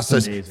sermon. Costs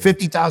us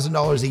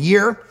 $50,000 a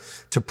year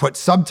to put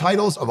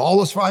subtitles of all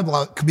those 5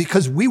 languages,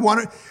 because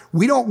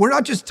we're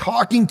not just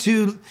talking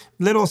to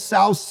little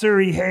South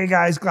Surrey, hey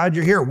guys, glad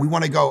you're here. We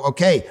want to go,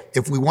 okay,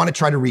 if we want to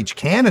try to reach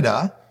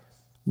Canada,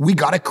 we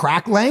got to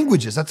crack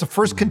languages. That's the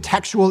first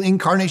contextual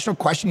incarnational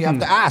question you have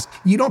to ask.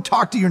 You don't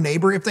talk to your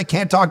neighbor if they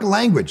can't talk a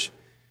language,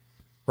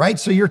 right?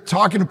 So you're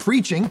talking and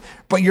preaching,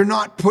 but you're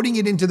not putting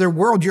it into their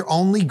world. You're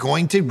only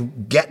going to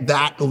get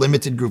that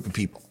limited group of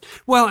people.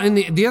 Well, and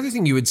the other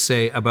thing you would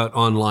say about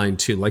online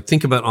too,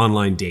 think about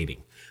online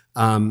dating.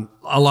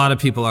 A lot of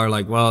people are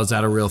like, well, is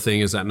that a real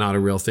thing? Is that not a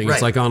real thing? Right.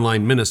 It's like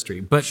online ministry.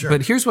 But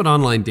here's what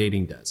online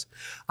dating does.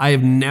 I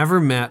have never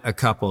met a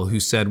couple who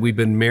said, we've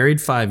been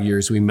married 5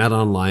 years, we met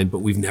online, but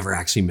we've never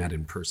actually met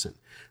in person.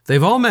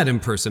 They've all met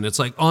in person. It's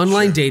like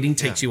online dating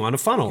takes you on a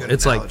funnel.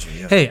 It's analogy,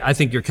 hey, I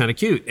think you're kind of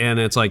cute. And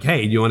it's like,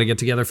 hey, you want to get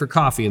together for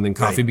coffee? And then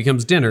coffee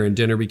becomes dinner, and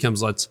dinner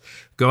becomes let's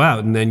go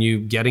out. And then you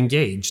get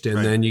engaged,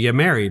 and then you get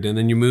married, and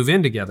then you move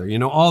in together,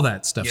 all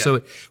that stuff. Yeah.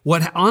 So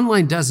what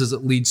online does is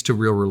it leads to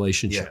real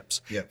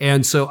relationships. Yeah. Yeah.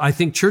 And so I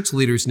think church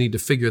leaders need to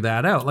figure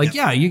that out.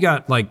 You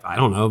got I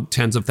don't know,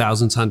 tens of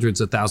thousands,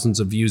 hundreds of thousands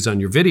of views on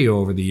your video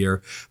over the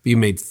year, but you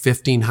made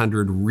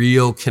 1,500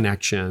 real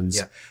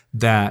connections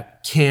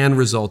that can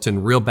result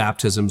in real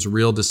baptisms,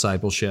 real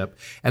discipleship.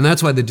 And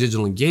that's why the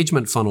digital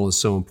engagement funnel is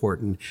so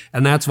important.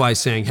 And that's why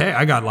saying, hey,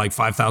 I got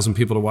 5,000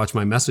 people to watch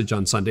my message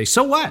on Sunday.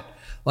 So what?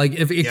 Like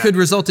if it could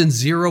result in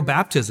 0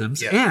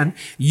 baptisms, and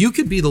you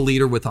could be the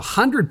leader with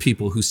 100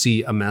 people who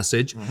see a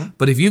message.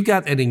 But if you've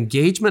got an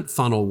engagement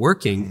funnel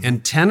working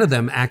and 10 of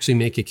them actually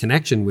make a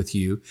connection with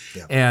you,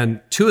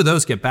 and 2 of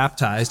those get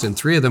baptized and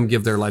 3 of them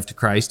give their life to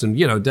Christ, and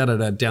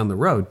down the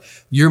road,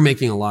 you're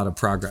making a lot of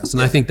progress.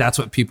 And I think that's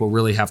what people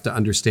really have to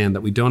understand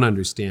that we don't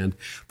understand.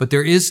 But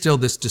there is still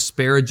this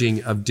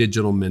disparaging of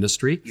digital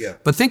ministry.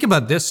 But think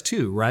about this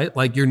too, right?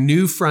 Like your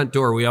new front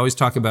door. We always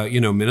talk about,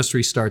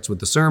 ministry starts with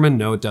the sermon.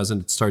 No, it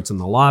doesn't. It starts in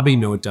the lobby.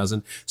 No, it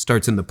doesn't. It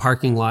starts in the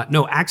parking lot.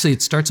 No, actually,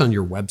 it starts on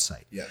your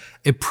website.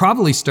 It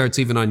probably starts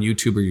even on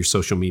YouTube or your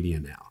social media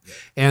now.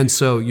 And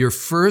so your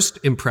first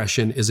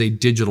impression is a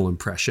digital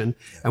impression,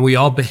 and we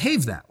all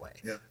behave that way,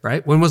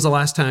 right? When was the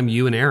last time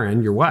you and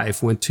Erin, your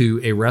wife, went to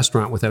a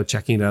restaurant without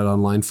checking it out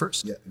online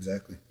first? Yeah,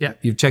 exactly. Yeah,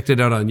 you've checked it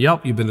out on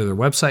Yelp, you've been to their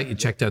website, you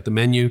checked out the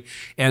menu,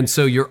 and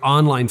so your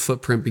online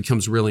footprint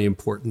becomes really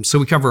important. So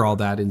we cover all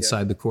that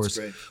inside the course.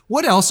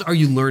 What else are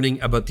you learning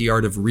about the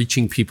art of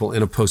reaching people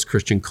in a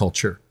post-Christian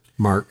culture,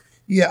 Mark?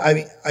 Yeah, I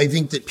mean, I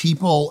think that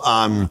people,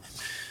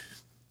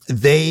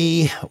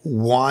 they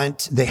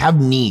have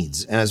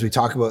needs. And as we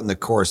talk about in the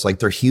course, like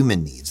they're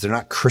human needs. They're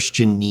not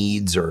Christian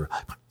needs or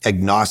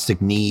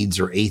agnostic needs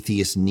or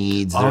atheist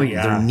needs.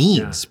 They're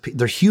needs.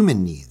 They're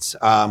human needs.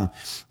 And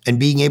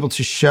being able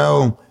to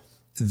show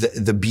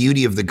the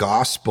beauty of the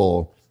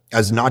gospel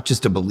as not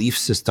just a belief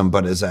system,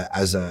 but as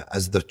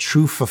the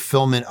true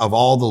fulfillment of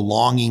all the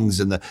longings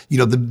and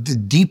the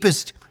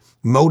deepest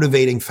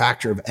motivating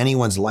factor of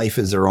anyone's life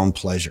is their own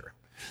pleasure.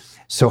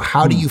 So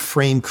how do you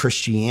frame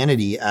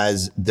Christianity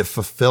as the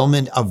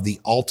fulfillment of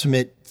the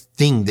ultimate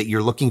thing that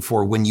you're looking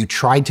for when you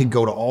try to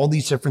go to all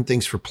these different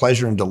things for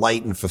pleasure and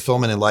delight and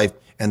fulfillment in life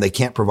and they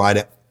can't provide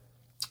it?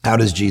 How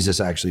does Jesus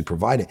actually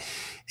provide it?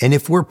 And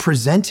if we're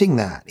presenting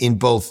that in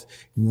both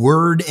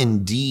word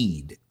and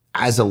deed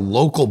as a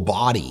local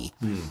body,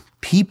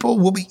 people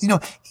will be,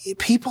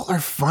 people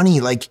are funny.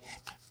 Like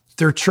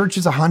their church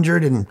is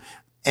 100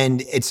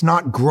 and it's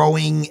not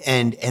growing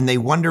and they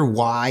wonder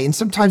why. And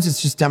sometimes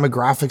it's just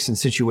demographics and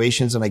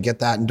situations. And I get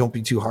that. And don't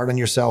be too hard on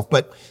yourself.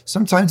 But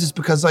sometimes it's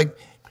because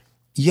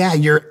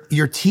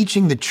you're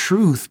teaching the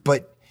truth,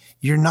 but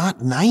you're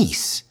not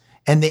nice.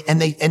 And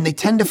they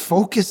tend to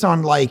focus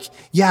on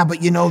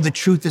the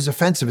truth is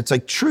offensive. It's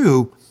like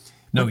true.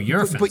 No,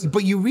 you're offensive.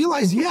 But you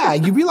realize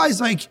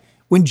like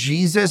when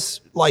Jesus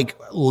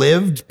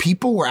lived,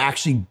 people were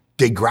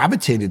they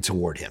gravitated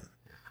toward him.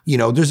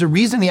 There's a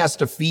reason he has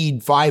to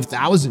feed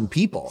 5,000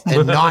 people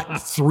and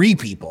not 3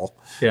 people.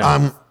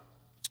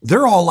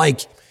 They're all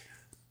like,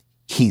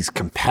 he's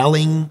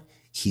compelling,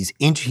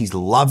 he's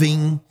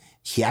loving,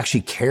 he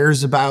actually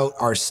cares about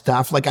our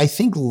stuff. Like I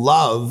think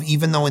love,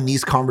 even though in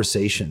these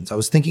conversations, I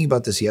was thinking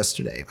about this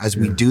yesterday, as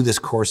we do this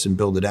course and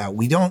build it out,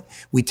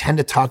 we tend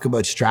to talk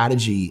about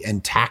strategy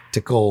and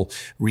tactical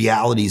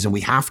realities, and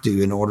we have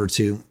to in order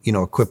to,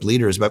 equip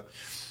leaders. But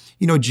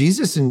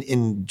Jesus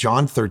in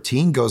John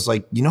 13 goes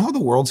like, how the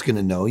world's going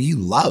to know you?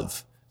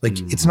 Love. Like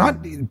it's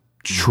not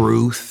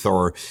truth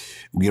or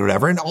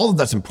whatever. And all of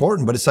that's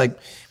important, but it's like,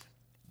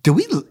 do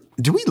we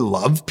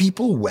love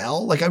people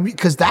well?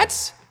 Because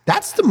that's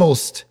the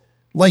most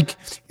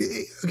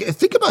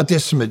think about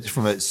this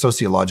from a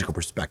sociological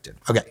perspective.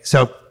 Okay.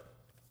 So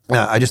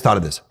I just thought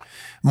of this.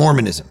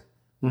 Mormonism.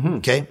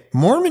 Okay.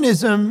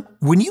 Mormonism,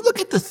 when you look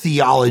at the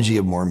theology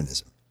of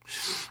Mormonism,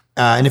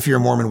 and if you're a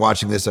Mormon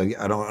watching this, I'm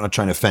not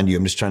trying to offend you.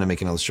 I'm just trying to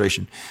make an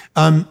illustration.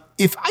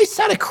 If I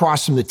sat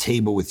across from the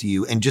table with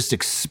you and just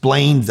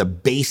explained the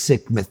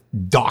basic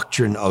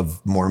doctrine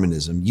of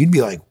Mormonism, you'd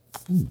be like,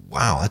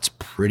 wow, that's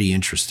pretty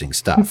interesting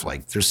stuff.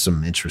 Like there's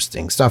some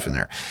interesting stuff in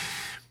there.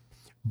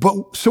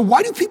 But so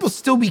why do people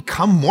still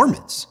become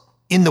Mormons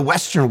in the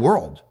Western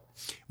world?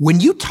 When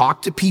you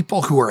talk to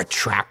people who are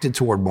attracted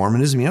toward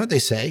Mormonism, you know what they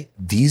say?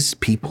 These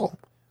people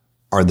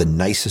are the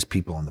nicest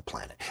people on the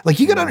planet. Like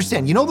you got to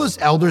understand, those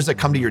elders that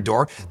come to your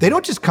door, they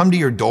don't just come to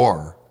your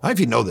door, I don't know if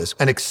you know this,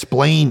 and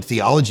explain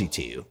theology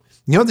to you.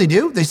 You know what they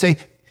do? They say,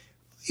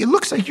 it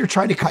looks like you're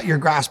trying to cut your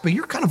grass, but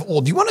you're kind of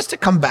old. Do you want us to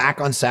come back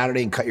on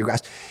Saturday and cut your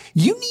grass?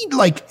 You need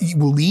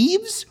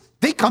leaves.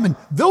 They come and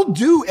they'll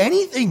do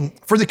anything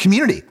for the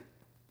community.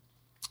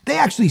 They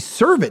actually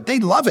serve it. They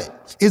love it.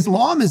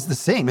 Islam is the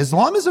same.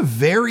 Islam is a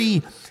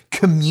very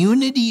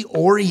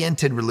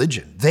community-oriented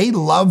religion. They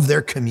love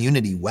their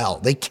community well.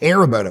 They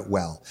care about it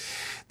well.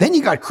 Then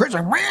you got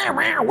Christians,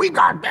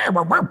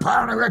 we're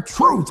part of the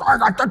truth. I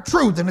got the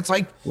truth. And it's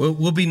like,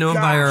 we'll be known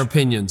by our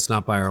opinions,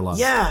 not by our love.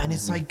 Yeah. And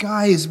it's like,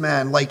 guys,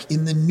 man,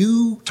 in the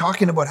new,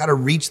 talking about how to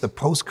reach the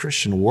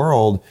post-Christian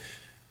world,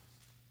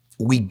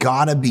 we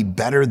gotta be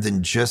better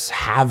than just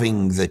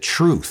having the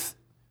truth.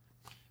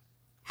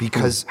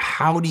 Because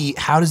how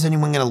does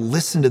anyone going to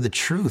listen to the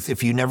truth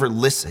if you never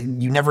listen?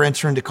 You never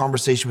enter into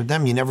conversation with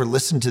them. You never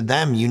listen to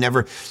them. You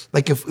never,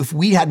 if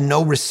we had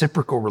no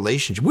reciprocal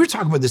relationship. We were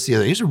talking about this the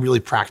other day. Here's a really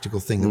practical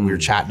thing that we were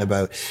chatting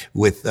about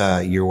with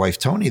your wife,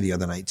 Tony, the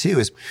other night too,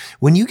 is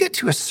when you get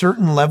to a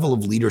certain level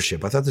of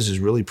leadership, I thought this is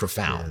really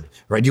profound,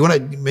 right? Do you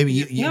want to, maybe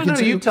you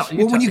continue?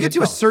 When you get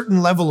to a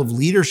certain level of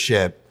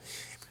leadership,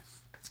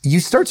 you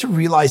start to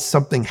realize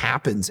something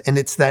happens, and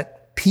it's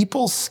that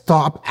people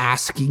stop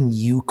asking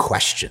you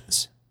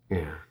questions.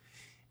 Yeah.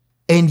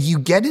 And you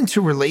get into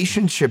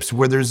relationships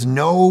where there's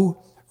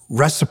no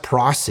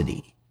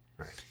reciprocity.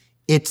 Right.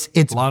 It's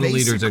a lot of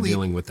leaders are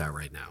dealing with that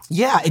right now.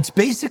 Yeah, it's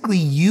basically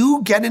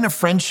you get in a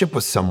friendship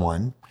with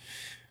someone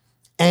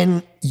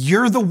and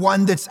you're the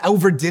one that's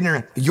over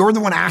dinner. You're the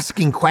one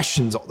asking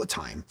questions all the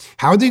time.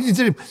 How did you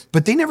do it?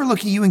 But they never look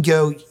at you and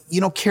go,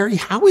 Carrie,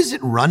 how is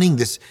it running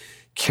this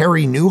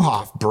Carrie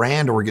Nieuwhof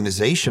brand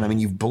organization? I mean,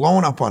 you've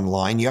blown up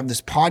online. You have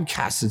this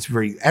podcast that's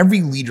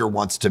every leader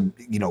wants to,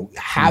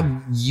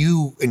 have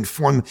you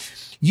inform.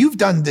 You've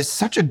done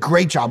such a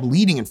great job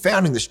leading and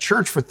founding this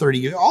church for 30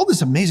 years, all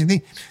this amazing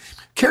thing.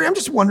 Carrie, I'm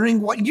just wondering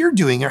what you're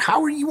doing or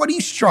what are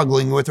you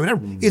struggling with or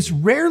whatever. It's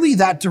rarely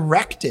that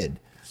directed.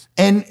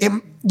 And,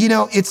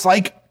 it's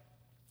like,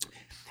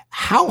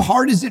 how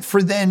hard is it for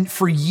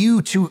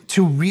you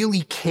to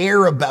really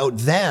care about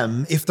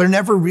them if they're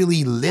never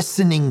really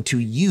listening to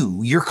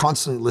you? You're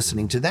constantly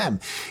listening to them.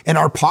 And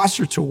our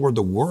posture toward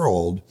the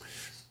world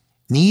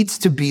needs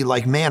to be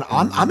like, man,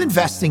 I'm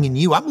investing in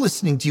you. I'm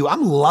listening to you.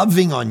 I'm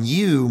loving on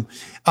you.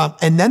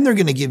 And then they're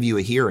going to give you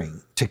a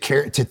hearing to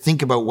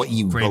think about what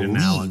you Great believe.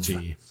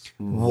 Analogy.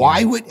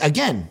 Why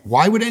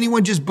would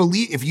anyone just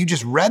believe, if you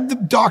just read the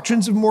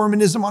doctrines of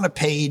Mormonism on a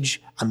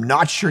page, I'm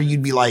not sure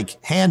you'd be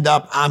like, hand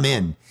up, I'm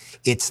in.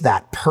 It's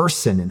that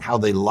person and how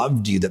they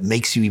loved you that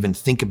makes you even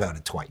think about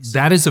it twice.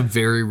 That is a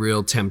very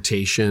real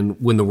temptation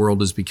when the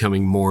world is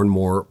becoming more and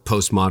more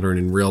postmodern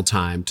in real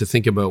time, to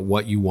think about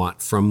what you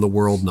want from the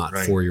world, not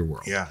for your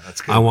world. Yeah, that's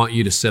good. I want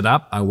you to sit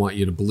up. I want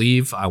you to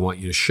believe. I want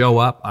you to show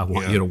up. I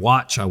want you to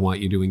watch. I want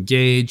you to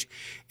engage.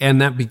 And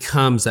that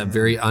becomes that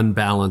very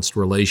unbalanced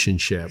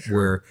relationship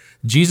where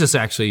Jesus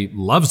actually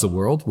loves the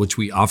world, which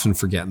we often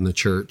forget in the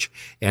church,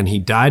 and he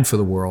died for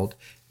the world.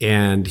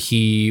 And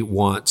he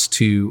wants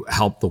to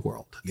help the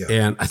world. Yeah.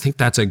 And I think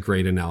that's a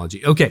great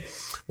analogy. Okay,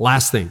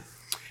 last thing.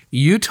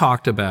 You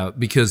talked about,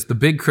 because the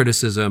big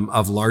criticism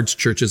of large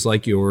churches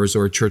like yours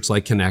or a church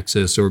like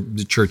Connexus or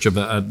the church of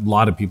a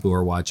lot of people who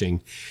are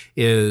watching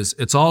is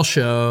it's all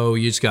show.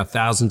 You just got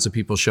thousands of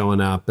people showing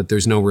up, but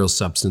there's no real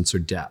substance or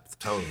depth.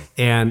 Totally.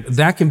 And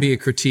that can be a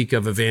critique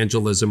of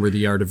evangelism or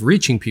the art of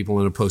reaching people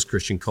in a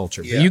post-Christian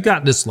culture. Yeah. But you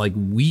got this like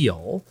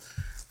wheel.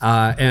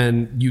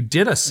 And you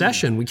did a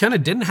session. We kind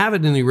of didn't have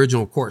it in the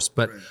original course,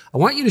 but I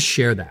want you to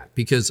share that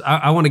because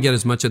I want to get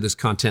as much of this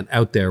content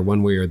out there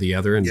one way or the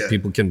other, and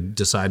people can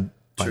decide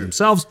by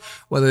themselves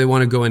whether they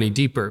want to go any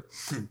deeper.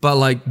 But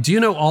like, do you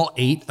know all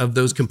 8 of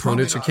those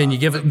components, or can you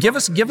give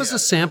us a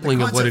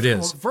sampling of what it is?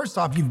 Well, first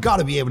off, you've got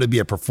to be able to be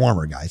a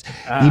performer, guys.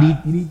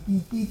 You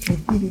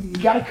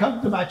got to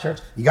come to my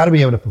church. You got to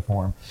be able to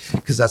perform,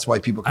 because that's why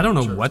people come I don't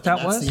to know church. what that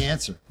That's was. the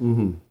answer.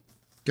 Mm-hmm.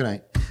 Good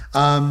night.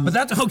 But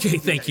that's okay.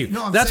 Thank you.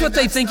 No, that's what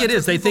they that's think it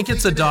is. They think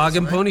it's a dog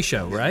and pony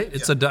show, Yeah, right?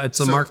 yeah. It's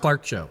a Mark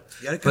Clark show,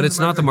 but it's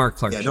to not the Mark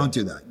Clark Yeah, show. don't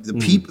do that. The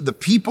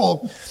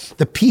people.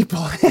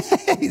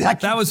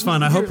 That was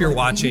fun. I hope you're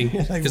watching,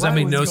 because that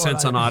made no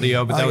sense on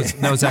audio, but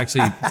that was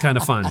actually kind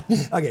of fun.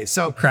 Okay,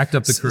 so Cracked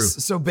up the crew.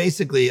 So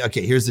basically,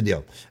 okay, here's the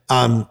deal.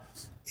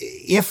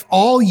 If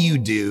all you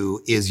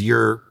do is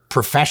you're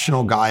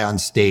professional guy on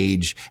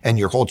stage and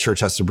your whole church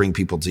has to bring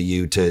people to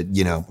you to,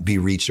 be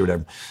reached or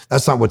whatever,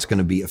 that's not what's going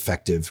to be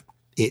effective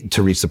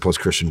to reach the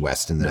post-Christian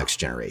West in the next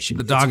generation.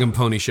 The dog and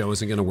pony show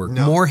isn't going to work.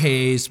 More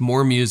haze,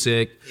 more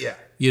music,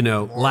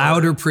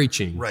 louder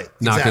preaching. Right.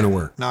 Not going to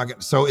work.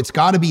 So it's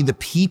got to be the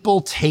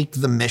people take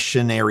the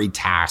missionary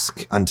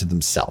task unto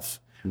themselves,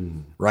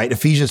 right?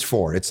 Ephesians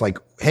 4, it's like,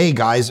 hey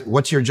guys,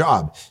 what's your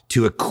job?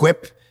 To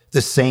equip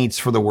the saints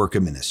for the work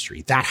of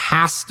ministry. That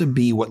has to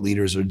be what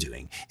leaders are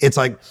doing. It's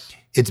like,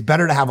 it's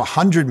better to have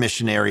 100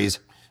 missionaries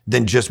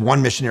than just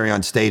one missionary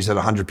on stage that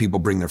 100 people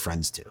bring their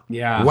friends to.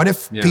 Yeah. What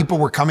if people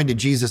were coming to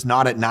Jesus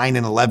not at 9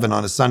 and 11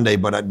 on a Sunday,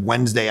 but at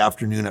Wednesday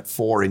afternoon at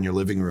 4 in your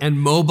living room? And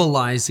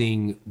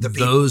mobilizing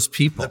those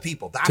people,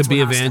 to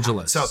be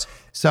evangelists.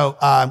 So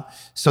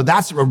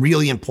that's a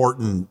really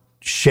important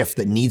shift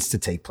that needs to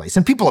take place.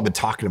 And people have been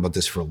talking about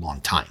this for a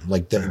long time.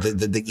 Like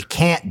the you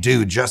can't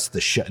do just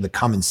the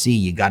come and see,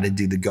 you got to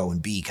do the go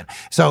and be.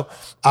 So,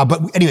 but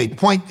anyway, the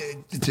point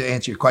to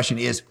answer your question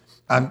is,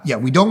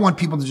 we don't want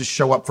people to just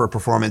show up for a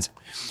performance.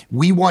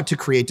 We want to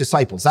create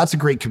disciples. That's a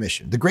Great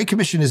Commission. The Great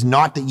Commission is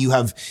not that you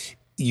have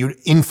your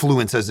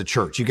influence as a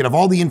church. You can have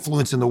all the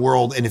influence in the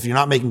world, and if you're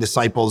not making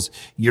disciples,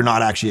 you're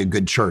not actually a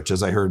good church,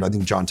 as I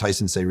think John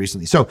Tyson say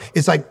recently. So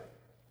it's like,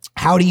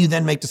 how do you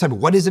then make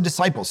disciples? What is a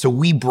disciple? So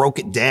we broke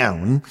it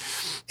down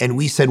and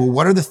we said, well,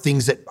 what are the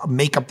things that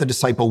make up the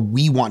disciple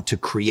we want to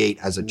create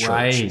as a church?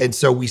 Right. And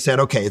so we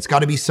said, okay, it's got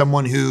to be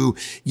someone who,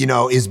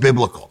 is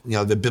biblical,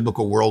 the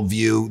biblical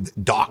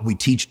worldview. We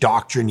teach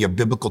doctrine. You have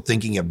biblical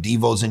thinking. You have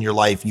devos in your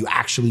life. You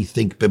actually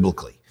think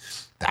biblically.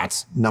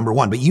 That's number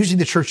one. But usually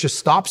the church just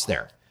stops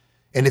there.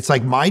 And it's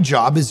like, my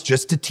job is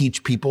just to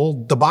teach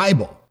people the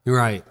Bible.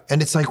 Right.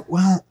 And it's like,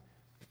 well,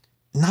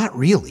 Not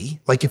really.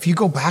 Like if you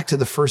go back to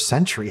the first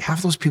century,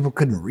 half those people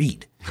couldn't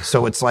read.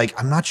 So it's like,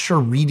 I'm not sure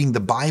reading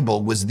the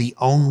Bible was the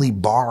only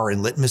bar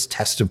and litmus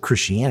test of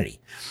Christianity.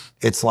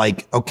 It's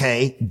like,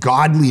 okay,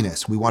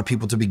 godliness. We want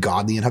people to be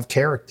godly and have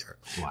character.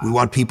 Wow. We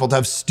want people to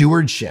have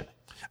stewardship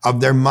of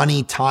their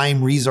money,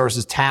 time,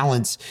 resources,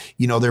 talents,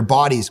 their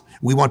bodies.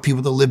 We want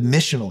people to live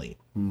missionally.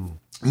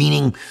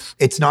 Meaning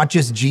it's not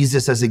just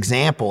Jesus as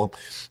example.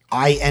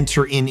 I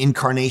enter in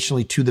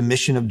incarnationally to the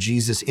mission of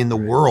Jesus in the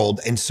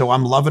world. And so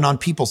I'm loving on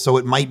people. So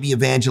it might be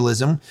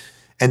evangelism.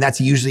 And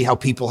that's usually how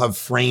people have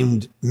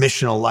framed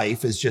missional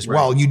life is just,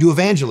 well, you do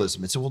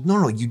evangelism. It's, well,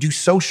 no, you do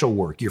social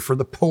work. You're for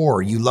the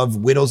poor. You love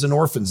widows and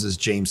orphans, as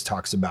James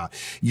talks about.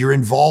 You're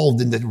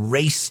involved in the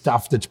race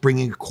stuff that's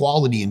bringing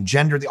equality and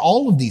gender,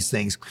 all of these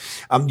things.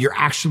 You're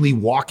actually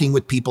walking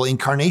with people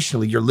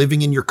incarnationally. You're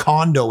living in your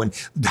condo and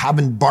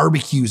having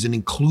barbecues and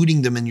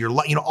including them in your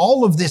life.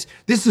 All of this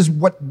is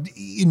what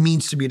it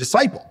means to be a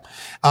disciple.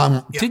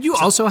 Did you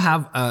also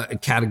have a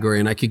category,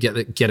 and I could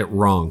get it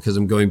wrong because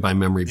I'm going by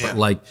memory, but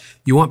like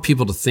you want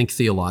people to think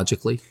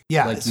theologically?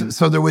 Yeah. Like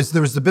so there was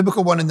the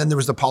biblical one, and then there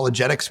was the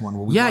apologetics one.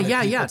 Where we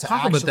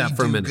Talk about that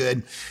for a minute.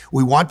 Good.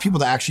 We want people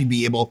to actually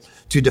be able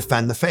to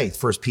defend the faith.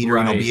 First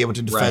Peter, be able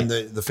to defend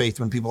the faith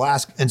when people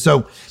ask. And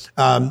so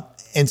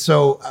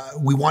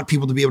we want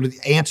people to be able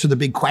to answer the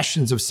big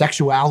questions of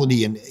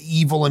sexuality and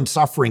evil and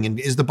suffering. And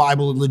is the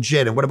Bible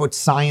legit? And what about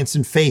science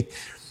and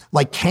faith?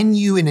 Like, can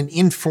you, in an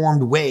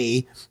informed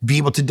way, be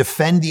able to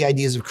defend the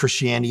ideas of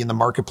Christianity in the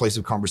marketplace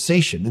of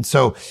conversation? And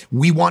so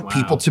we want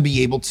people to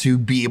be able to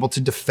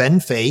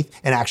defend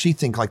faith and actually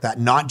think like that,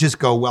 not just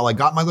go, well, I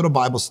got my little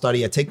Bible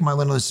study, I take my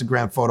little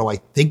Instagram photo, I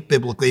think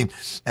biblically,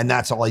 and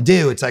that's all I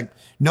do. It's like,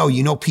 no,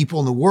 people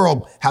in the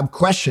world have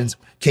questions.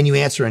 Can you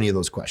answer any of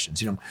those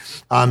questions?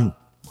 And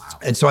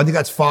so I think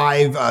that's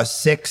 5.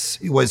 6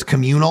 was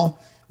communal.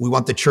 We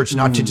want the church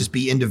not to just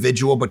be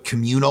individual, but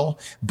communal,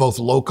 both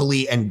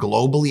locally and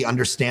globally,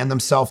 understand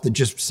themselves, that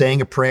just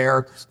saying a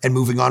prayer and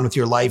moving on with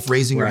your life,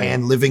 raising your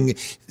hand, living,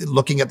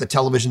 looking at the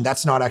television,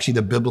 that's not actually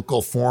the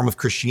biblical form of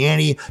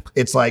Christianity.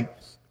 It's like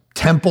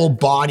temple,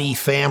 body,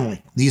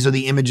 family. These are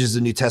the images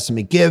the New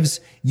Testament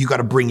gives. You got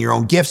to bring your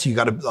own gifts. You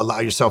got to allow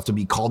yourself to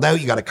be called out.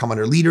 You got to come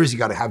under leaders. You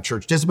got to have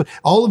church discipline.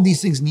 All of these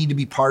things need to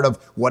be part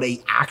of what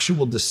a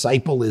actual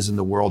disciple is in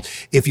the world.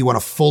 If you want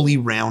a fully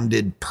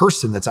rounded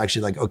person that's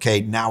actually like,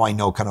 okay, now I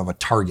know kind of a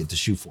target to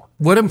shoot for.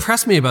 What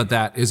impressed me about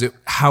that is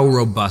how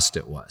robust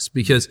it was,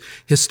 because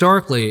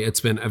historically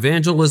it's been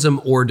evangelism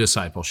or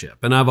discipleship.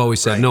 And I've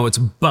always said, no, it's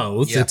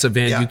both. It's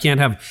You can't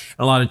have,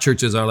 a lot of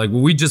churches are like,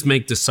 well, we just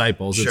make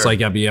disciples. It's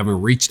like, you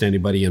haven't reached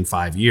anybody in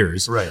 5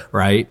 years.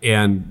 Right.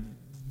 And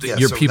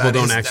your people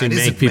don't actually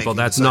make people.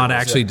 That's not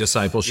actually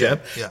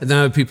discipleship. And then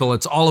other people,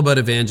 it's all about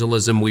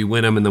evangelism. We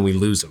win them and then we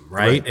lose them.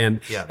 Right.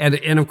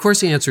 And of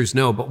course the answer is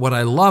no. But what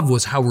I love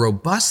was how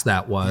robust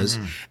that was.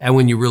 And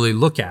when you really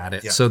look at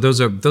it. So those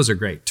are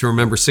great to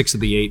remember. 6 of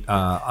the 8.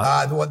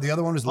 The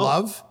other one was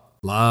love.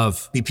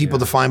 Love. Be people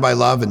defined by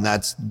love. And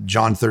that's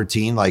John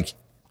 13. Like,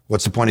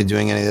 what's the point of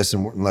doing any of this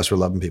unless we're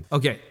loving people?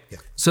 Okay.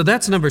 So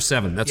that's number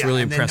 7. That's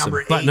really impressive.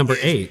 But number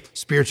 8,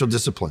 spiritual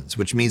disciplines,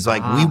 which means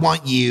like we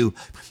want you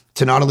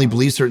to not only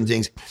believe certain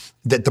things,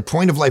 that the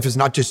point of life is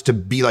not just to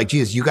be like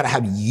Jesus. You got to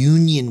have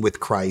union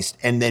with Christ,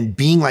 and then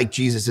being like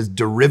Jesus is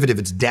derivative.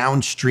 It's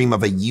downstream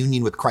of a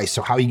union with Christ.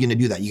 So how are you going to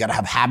do that? You got to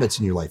have habits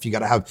in your life. You got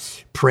to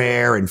have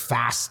prayer and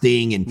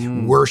fasting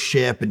and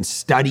worship and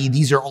study.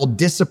 These are all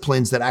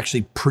disciplines that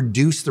actually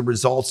produce the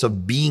results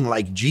of being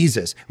like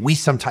Jesus. We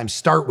sometimes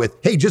start with,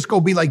 hey, just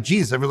go be like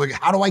Jesus. Everyone's like,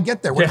 how do I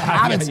get there? What are the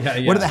habits?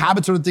 What are the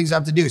habits? What are the things I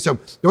have to do? So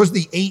those are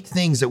the 8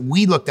 things that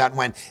we looked at and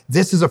went,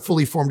 this is a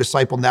fully formed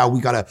disciple. Now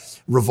we got to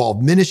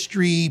revolve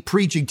ministry,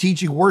 preaching,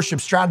 teaching,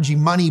 worship, strategy,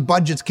 money,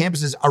 budgets,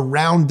 campuses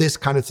around this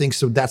kind of thing.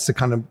 So that's the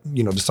kind of,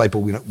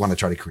 disciple we want to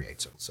try to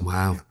create. So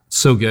wow.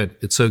 So good.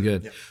 It's so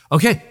good.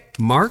 Okay.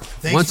 Mark,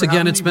 once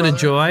again, it's been a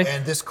joy.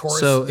 And this course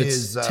so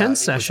it's 10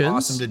 sessions,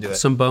 awesome to do it.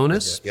 Some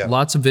bonus,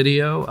 lots of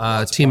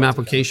video, team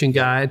application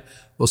guide.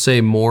 We'll say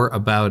more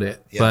about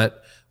it.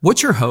 But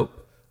what's your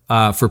hope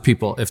for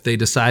people if they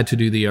decide to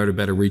do the Art of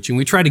Better Reaching?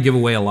 We try to give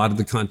away a lot of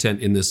the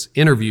content in this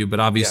interview, but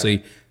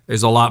obviously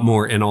there's a lot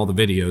more in all the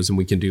videos than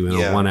we can do in a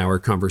 1-hour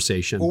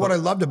conversation. Well, what I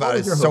loved about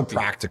it is so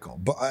practical.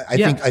 But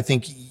I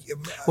think.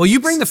 Well, you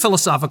bring the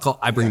philosophical,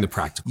 I bring the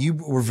practical. You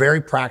were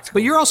very practical,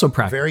 but you're also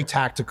practical. Very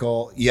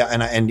tactical,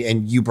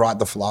 and you brought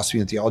the philosophy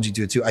and theology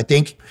to it too. I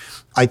think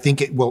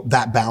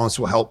that balance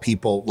will help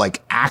people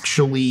like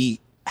actually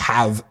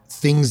have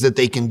things that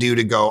they can do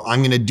to go, I'm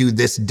going to do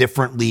this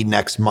differently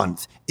next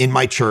month in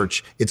my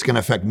church. It's going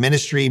to affect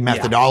ministry,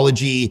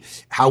 methodology,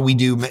 how we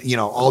do,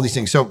 all these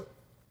things. So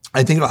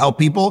I think it'll help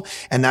people.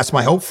 And that's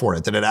my hope for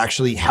it, that it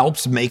actually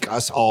helps make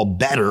us all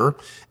better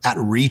at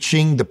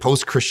reaching the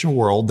post-Christian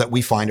world that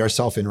we find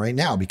ourselves in right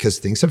now, because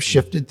things have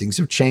shifted, things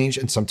have changed,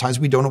 and sometimes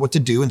we don't know what to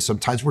do. And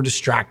sometimes we're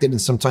distracted, and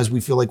sometimes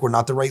we feel like we're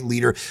not the right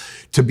leader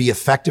to be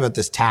effective at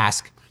this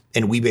task.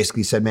 And we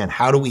basically said, man,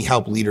 how do we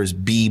help leaders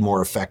be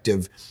more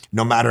effective?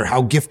 No matter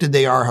how gifted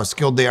they are, how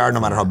skilled they are, no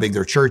matter how big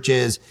their church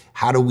is,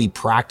 how do we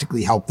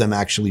practically help them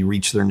actually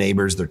reach their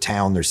neighbors, their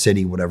town, their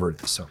city, whatever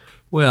it is? So,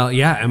 well,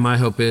 yeah. And my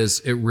hope is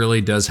it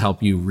really does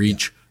help you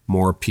reach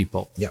more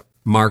people. Yep.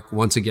 Mark,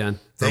 once again,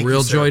 Thank a real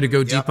you, sir. joy to go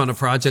Yep. deep on a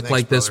project Thanks,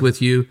 like this brother.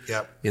 with you.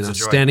 Yep. You know, It's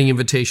a joy. standing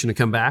invitation to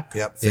come back.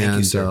 Yep. Thank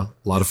you, sir. A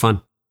lot of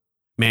fun.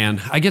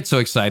 Man, I get so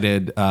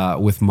excited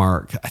with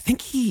Mark. I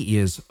think he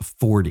is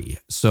 40.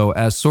 So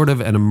as sort of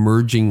an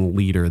emerging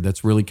leader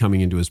that's really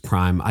coming into his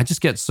prime, I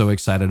just get so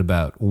excited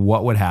about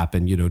what would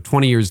happen,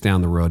 20 years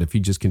down the road if he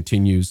just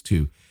continues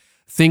to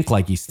think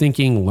like he's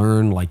thinking,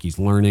 learn like he's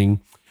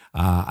learning.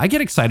 I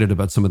get excited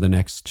about some of the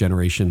next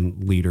generation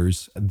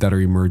leaders that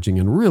are emerging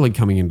and really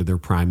coming into their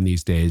prime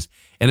these days.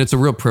 And it's a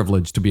real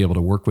privilege to be able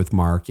to work with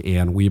Mark.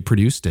 And we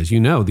produced, as you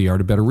know, The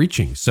Art of Better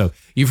Reaching. So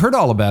you've heard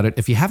all about it.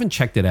 If you haven't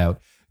checked it out,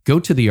 go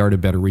to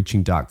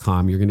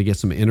theartofbetterreaching.com. You're going to get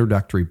some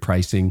introductory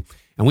pricing.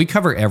 And we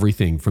cover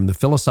everything from the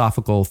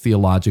philosophical,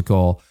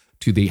 theological,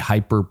 to the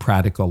hyper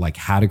practical, like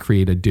how to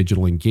create a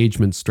digital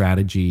engagement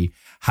strategy,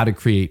 how to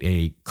create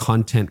a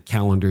content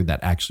calendar that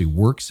actually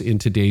works in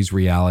today's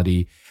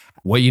reality,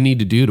 what you need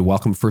to do to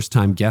welcome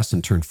first-time guests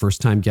and turn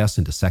first-time guests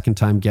into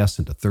second-time guests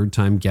into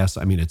third-time guests.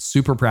 I mean, it's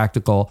super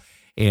practical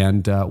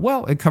and,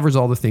 it covers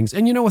all the things.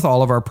 And, with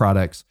all of our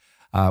products,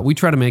 we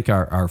try to make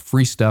our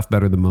free stuff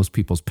better than most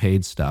people's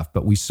paid stuff,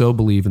 but we so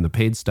believe in the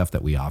paid stuff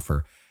that we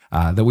offer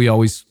that we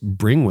always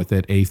bring with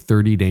it a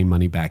 30-day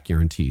money-back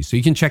guarantee. So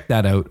you can check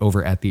that out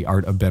over at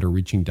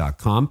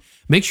theartofbetterreaching.com.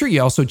 Make sure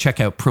you also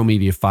check out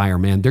ProMedia Fire,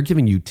 man. They're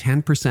giving you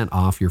 10%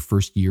 off your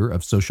first year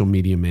of social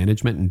media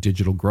management and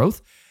digital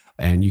growth.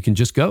 And you can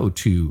just go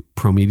to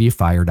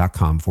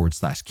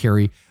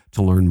promediafire.com/Carey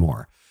to learn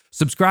more.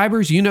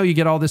 Subscribers, you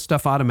get all this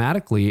stuff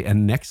automatically.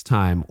 And next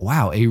time,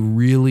 wow, a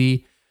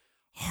really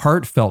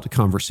heartfelt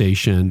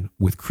conversation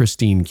with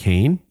Christine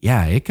Kane.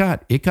 Yeah, it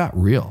got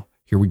real.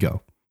 Here we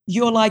go.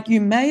 You're like,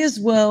 you may as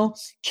well,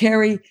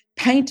 Carey,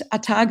 paint a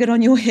target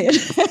on your head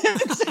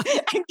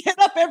and get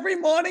up every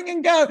morning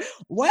and go,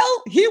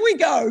 well, here we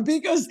go,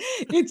 because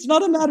it's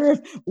not a matter of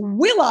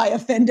will I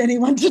offend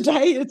anyone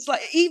today? It's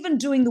like even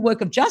doing the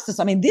work of justice.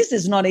 I mean, this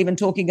is not even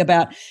talking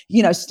about,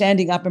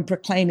 standing up and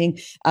proclaiming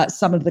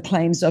some of the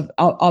claims of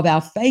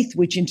our faith,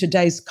 which in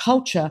today's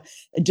culture,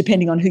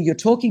 depending on who you're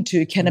talking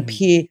to, can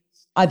appear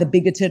either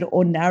bigoted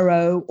or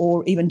narrow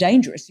or even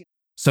dangerous.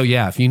 So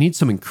yeah, if you need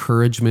some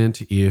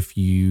encouragement, if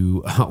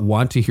you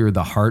want to hear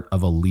the heart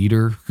of a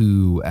leader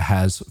who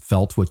has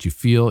felt what you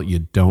feel, you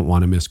don't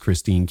want to miss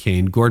Christine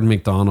Kane. Gordon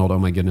McDonald, oh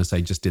my goodness,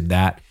 I just did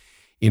that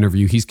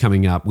interview. He's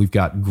coming up. We've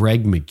got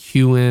Greg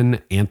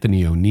McEwen,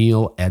 Anthony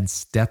O'Neill, Ed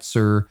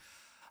Stetzer,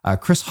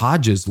 Chris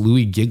Hodges,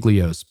 Louis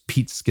Giglios,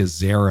 Pete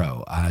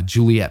Scazzaro,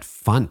 Juliette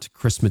Funt,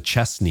 Chris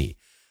McChesney.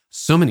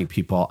 So many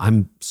people.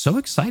 I'm so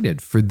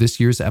excited for this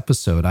year's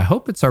episode. I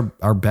hope it's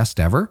our best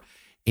ever.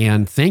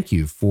 And thank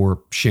you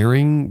for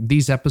sharing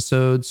these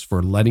episodes,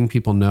 for letting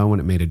people know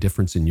when it made a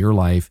difference in your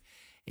life.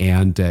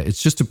 And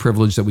it's just a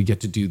privilege that we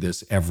get to do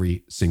this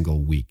every single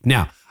week.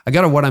 Now, I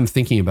got a What I'm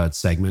Thinking About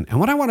segment. And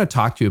what I want to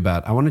talk to you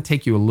about, I want to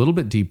take you a little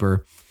bit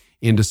deeper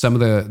into some of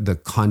the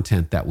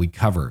content that we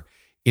cover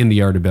in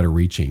The Art of Better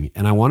Reaching.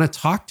 And I want to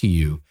talk to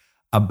you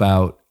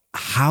about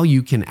how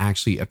you can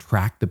actually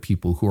attract the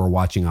people who are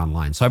watching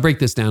online. So I break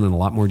this down in a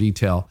lot more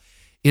detail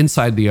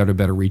inside The Art of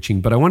Better Reaching,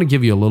 but I want to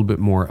give you a little bit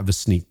more of a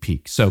sneak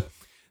peek. So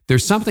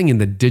there's something in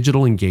the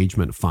digital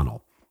engagement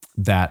funnel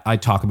that I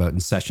talk about in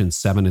session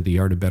 7 of The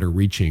Art of Better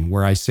Reaching,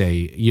 where I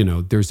say,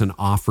 there's an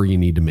offer you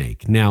need to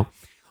make. Now,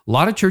 a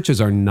lot of churches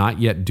are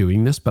not yet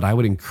doing this, but I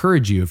would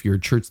encourage you, if you're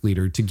a church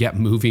leader, to get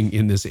moving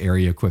in this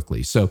area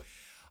quickly. So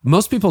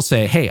most people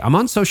say, hey, I'm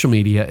on social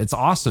media. It's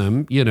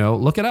awesome.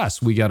 Look at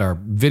us. We got our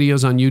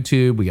videos on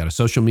YouTube. We got a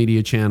social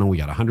media channel. We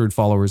got 100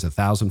 followers,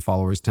 1,000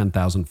 followers,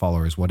 10,000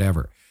 followers,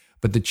 whatever.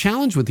 But the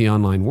challenge with the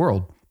online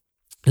world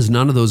is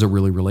none of those are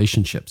really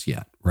relationships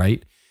yet,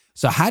 right?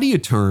 So how do you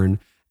turn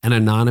an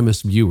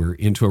anonymous viewer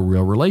into a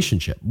real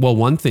relationship? Well,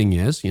 one thing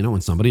is,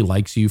 when somebody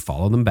likes you,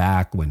 follow them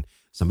back. When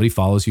somebody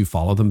follows you,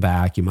 follow them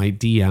back. You might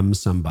DM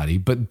somebody.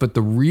 But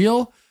the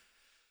real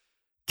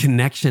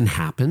connection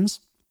happens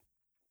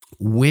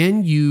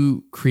when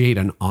you create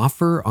an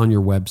offer on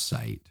your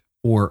website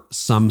or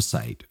some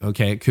site,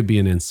 okay? It could be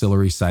an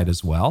ancillary site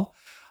as well.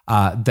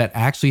 That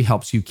actually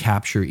helps you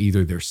capture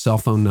either their cell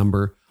phone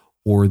number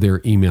or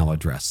their email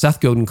address.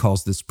 Seth Godin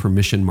calls this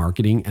permission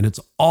marketing, and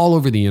it's all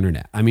over the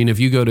internet. I mean, if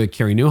you go to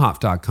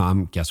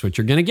CareyNewhoff.com, guess what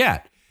you're going to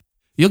get?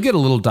 You'll get a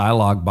little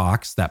dialog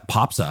box that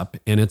pops up,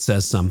 and it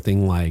says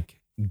something like,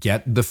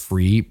 get the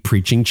free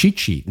preaching cheat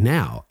sheet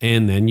now.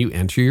 And then you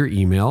enter your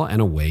email,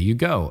 and away you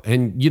go.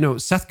 And,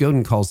 Seth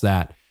Godin calls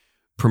that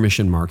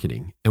permission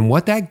marketing. And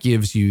what that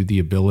gives you the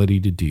ability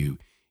to do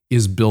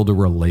is build a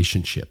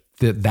relationship.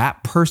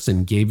 That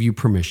person gave you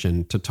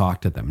permission to talk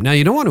to them. Now,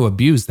 you don't want to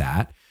abuse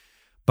that,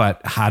 but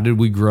how did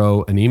we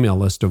grow an email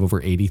list of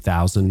over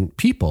 80,000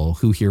 people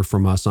who hear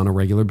from us on a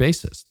regular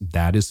basis?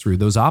 That is through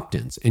those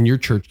opt-ins, and your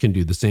church can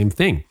do the same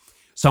thing.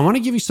 So I want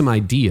to give you some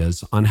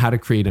ideas on how to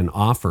create an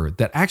offer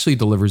that actually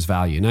delivers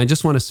value. And I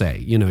just want to say,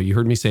 you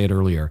heard me say it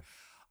earlier,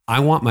 I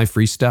want my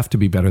free stuff to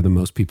be better than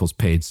most people's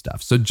paid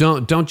stuff. So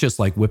don't just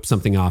like whip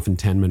something off in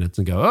 10 minutes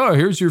and go, oh,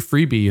 here's your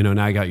freebie.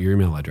 Now I got your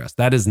email address.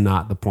 That is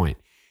not the point.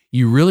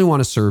 You really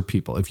want to serve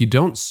people. If you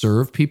don't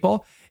serve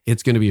people,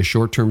 it's going to be a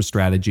short-term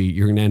strategy.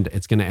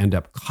 It's going to end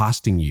up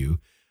costing you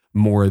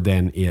more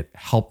than it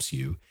helps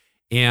you.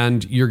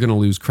 And you're going to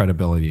lose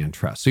credibility and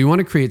trust. So you want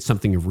to create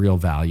something of real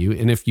value.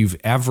 And if you've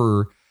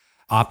ever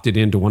opted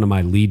into one of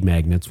my lead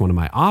magnets, one of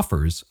my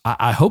offers,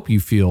 I hope you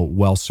feel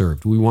well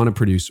served. We want to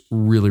produce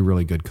really,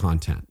 really good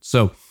content.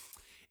 So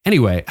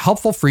anyway,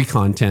 helpful free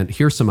content.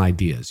 Here's some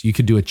ideas. You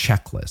could do a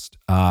checklist.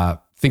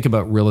 Think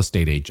about real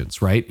estate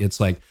agents, right? It's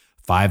like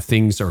 5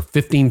 things or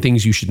 15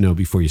 things you should know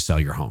before you sell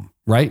your home,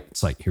 right?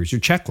 It's like, here's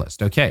your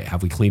checklist. Okay,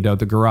 have we cleaned out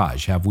the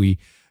garage? Have we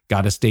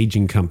got a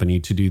staging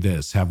company to do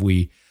this? Have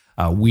we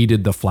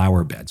weeded the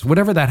flower beds?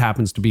 Whatever that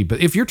happens to be. But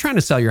if you're trying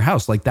to sell your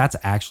house, like that's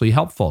actually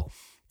helpful.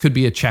 Could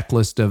be a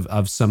checklist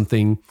of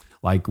something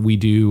like we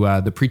do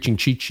the preaching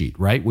cheat sheet,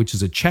 right? Which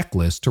is a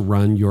checklist to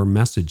run your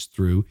message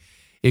through.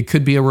 It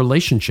could be a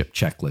relationship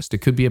checklist. It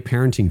could be a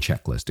parenting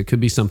checklist. It could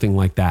be something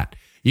like that.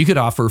 You could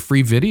offer a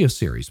free video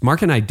series.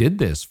 Mark and I did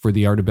this for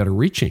the Art of Better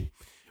Reaching.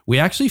 We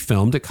actually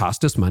filmed, it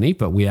cost us money,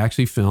 but we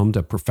actually filmed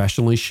a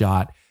professionally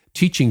shot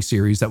teaching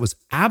series that was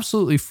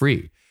absolutely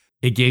free.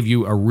 It gave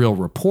you a real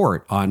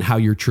report on how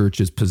your church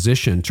is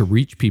positioned to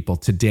reach people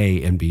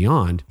today and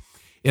beyond.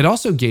 It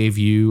also gave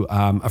you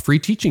a free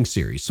teaching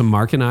series. So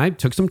Mark and I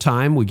took some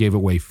time. We gave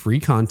away free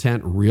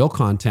content, real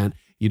content.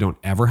 You don't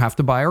ever have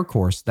to buy our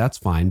course. That's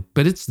fine,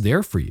 but it's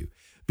there for you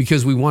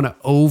because we want to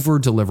over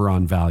deliver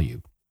on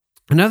value.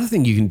 Another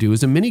thing you can do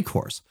is a mini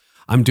course.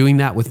 I'm doing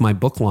that with my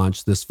book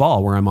launch this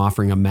fall where I'm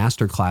offering a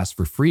masterclass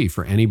for free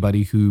for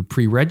anybody who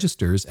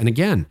pre-registers. And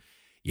again,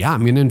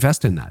 I'm going to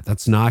invest in that.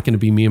 That's not going to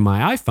be me and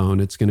my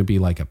iPhone. It's going to be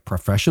like a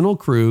professional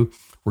crew.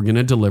 We're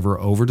going to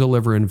over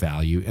deliver in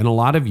value. And a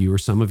lot of you or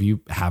some of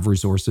you have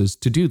resources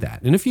to do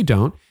that. And if you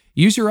don't,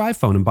 use your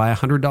iPhone and buy a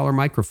 $100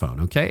 microphone.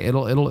 Okay.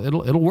 It'll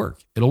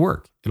work. It'll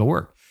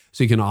work.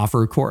 So you can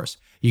offer a course.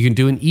 You can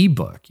do an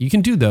ebook. You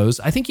can do those.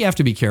 I think you have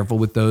to be careful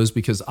with those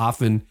because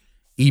often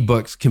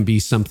ebooks can be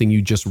something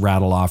you just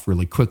rattle off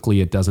really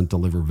quickly. It doesn't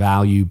deliver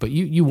value, but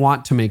you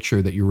want to make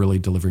sure that you're really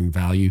delivering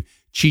value.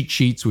 Cheat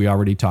sheets, we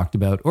already talked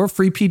about, or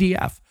free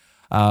PDF.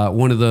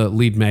 One of the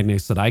lead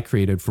magnets that I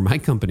created for my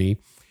company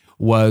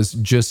was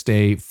just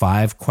a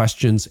 5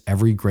 questions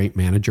every great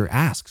manager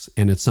asks.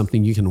 And it's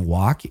something you can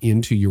walk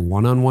into your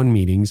one-on-one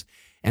meetings.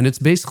 And it's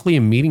basically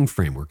a meeting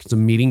framework. It's a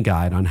meeting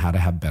guide on how to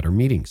have better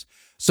meetings.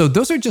 So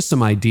those are just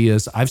some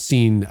ideas. I've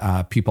seen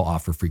people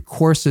offer free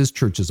courses.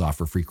 Churches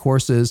offer free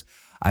courses.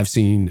 I've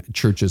seen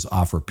churches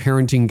offer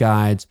parenting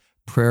guides,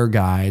 prayer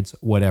guides,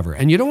 whatever.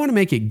 And you don't want to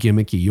make it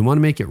gimmicky. You want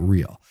to make it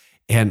real.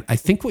 And I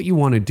think what you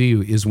want to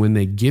do is when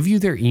they give you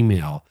their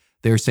email,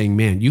 they're saying,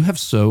 man, you have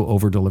so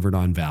over-delivered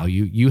on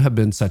value. You have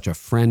been such a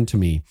friend to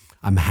me.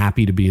 I'm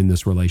happy to be in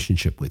this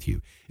relationship with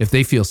you. If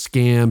they feel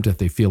scammed, if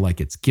they feel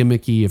like it's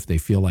gimmicky, if they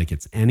feel like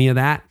it's any of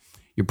that,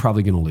 you're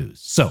probably going to lose.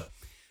 So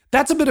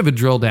that's a bit of a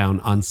drill down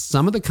on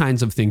some of the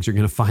kinds of things you're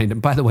going to find.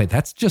 And by the way,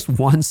 that's just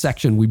one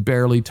section we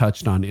barely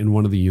touched on in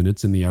one of the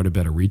units in The Art of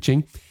Better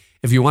Reaching.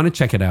 If you want to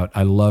check it out,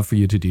 I'd love for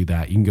you to do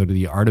that. You can go to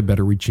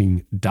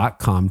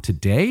theartofbetterreaching.com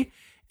today.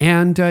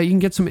 And you can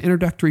get some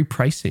introductory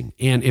pricing.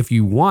 And if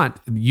you want,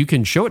 you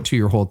can show it to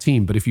your whole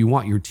team. But if you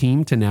want your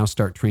team to now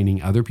start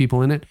training other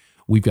people in it,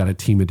 we've got a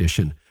team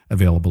edition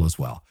available as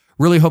well.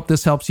 Really hope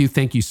this helps you.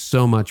 Thank you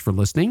so much for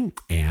listening.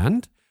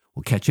 And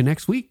we'll catch you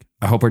next week.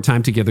 I hope our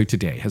time together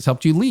today has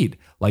helped you lead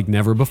like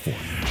never before.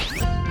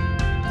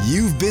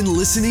 You've been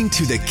listening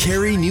to the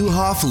Carey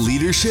Nieuwhof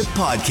Leadership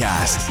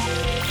Podcast.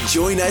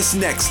 Join us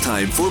next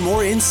time for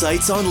more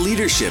insights on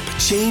leadership,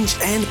 change,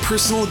 and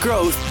personal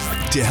growth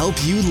to help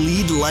you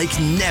lead like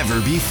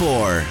never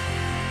before.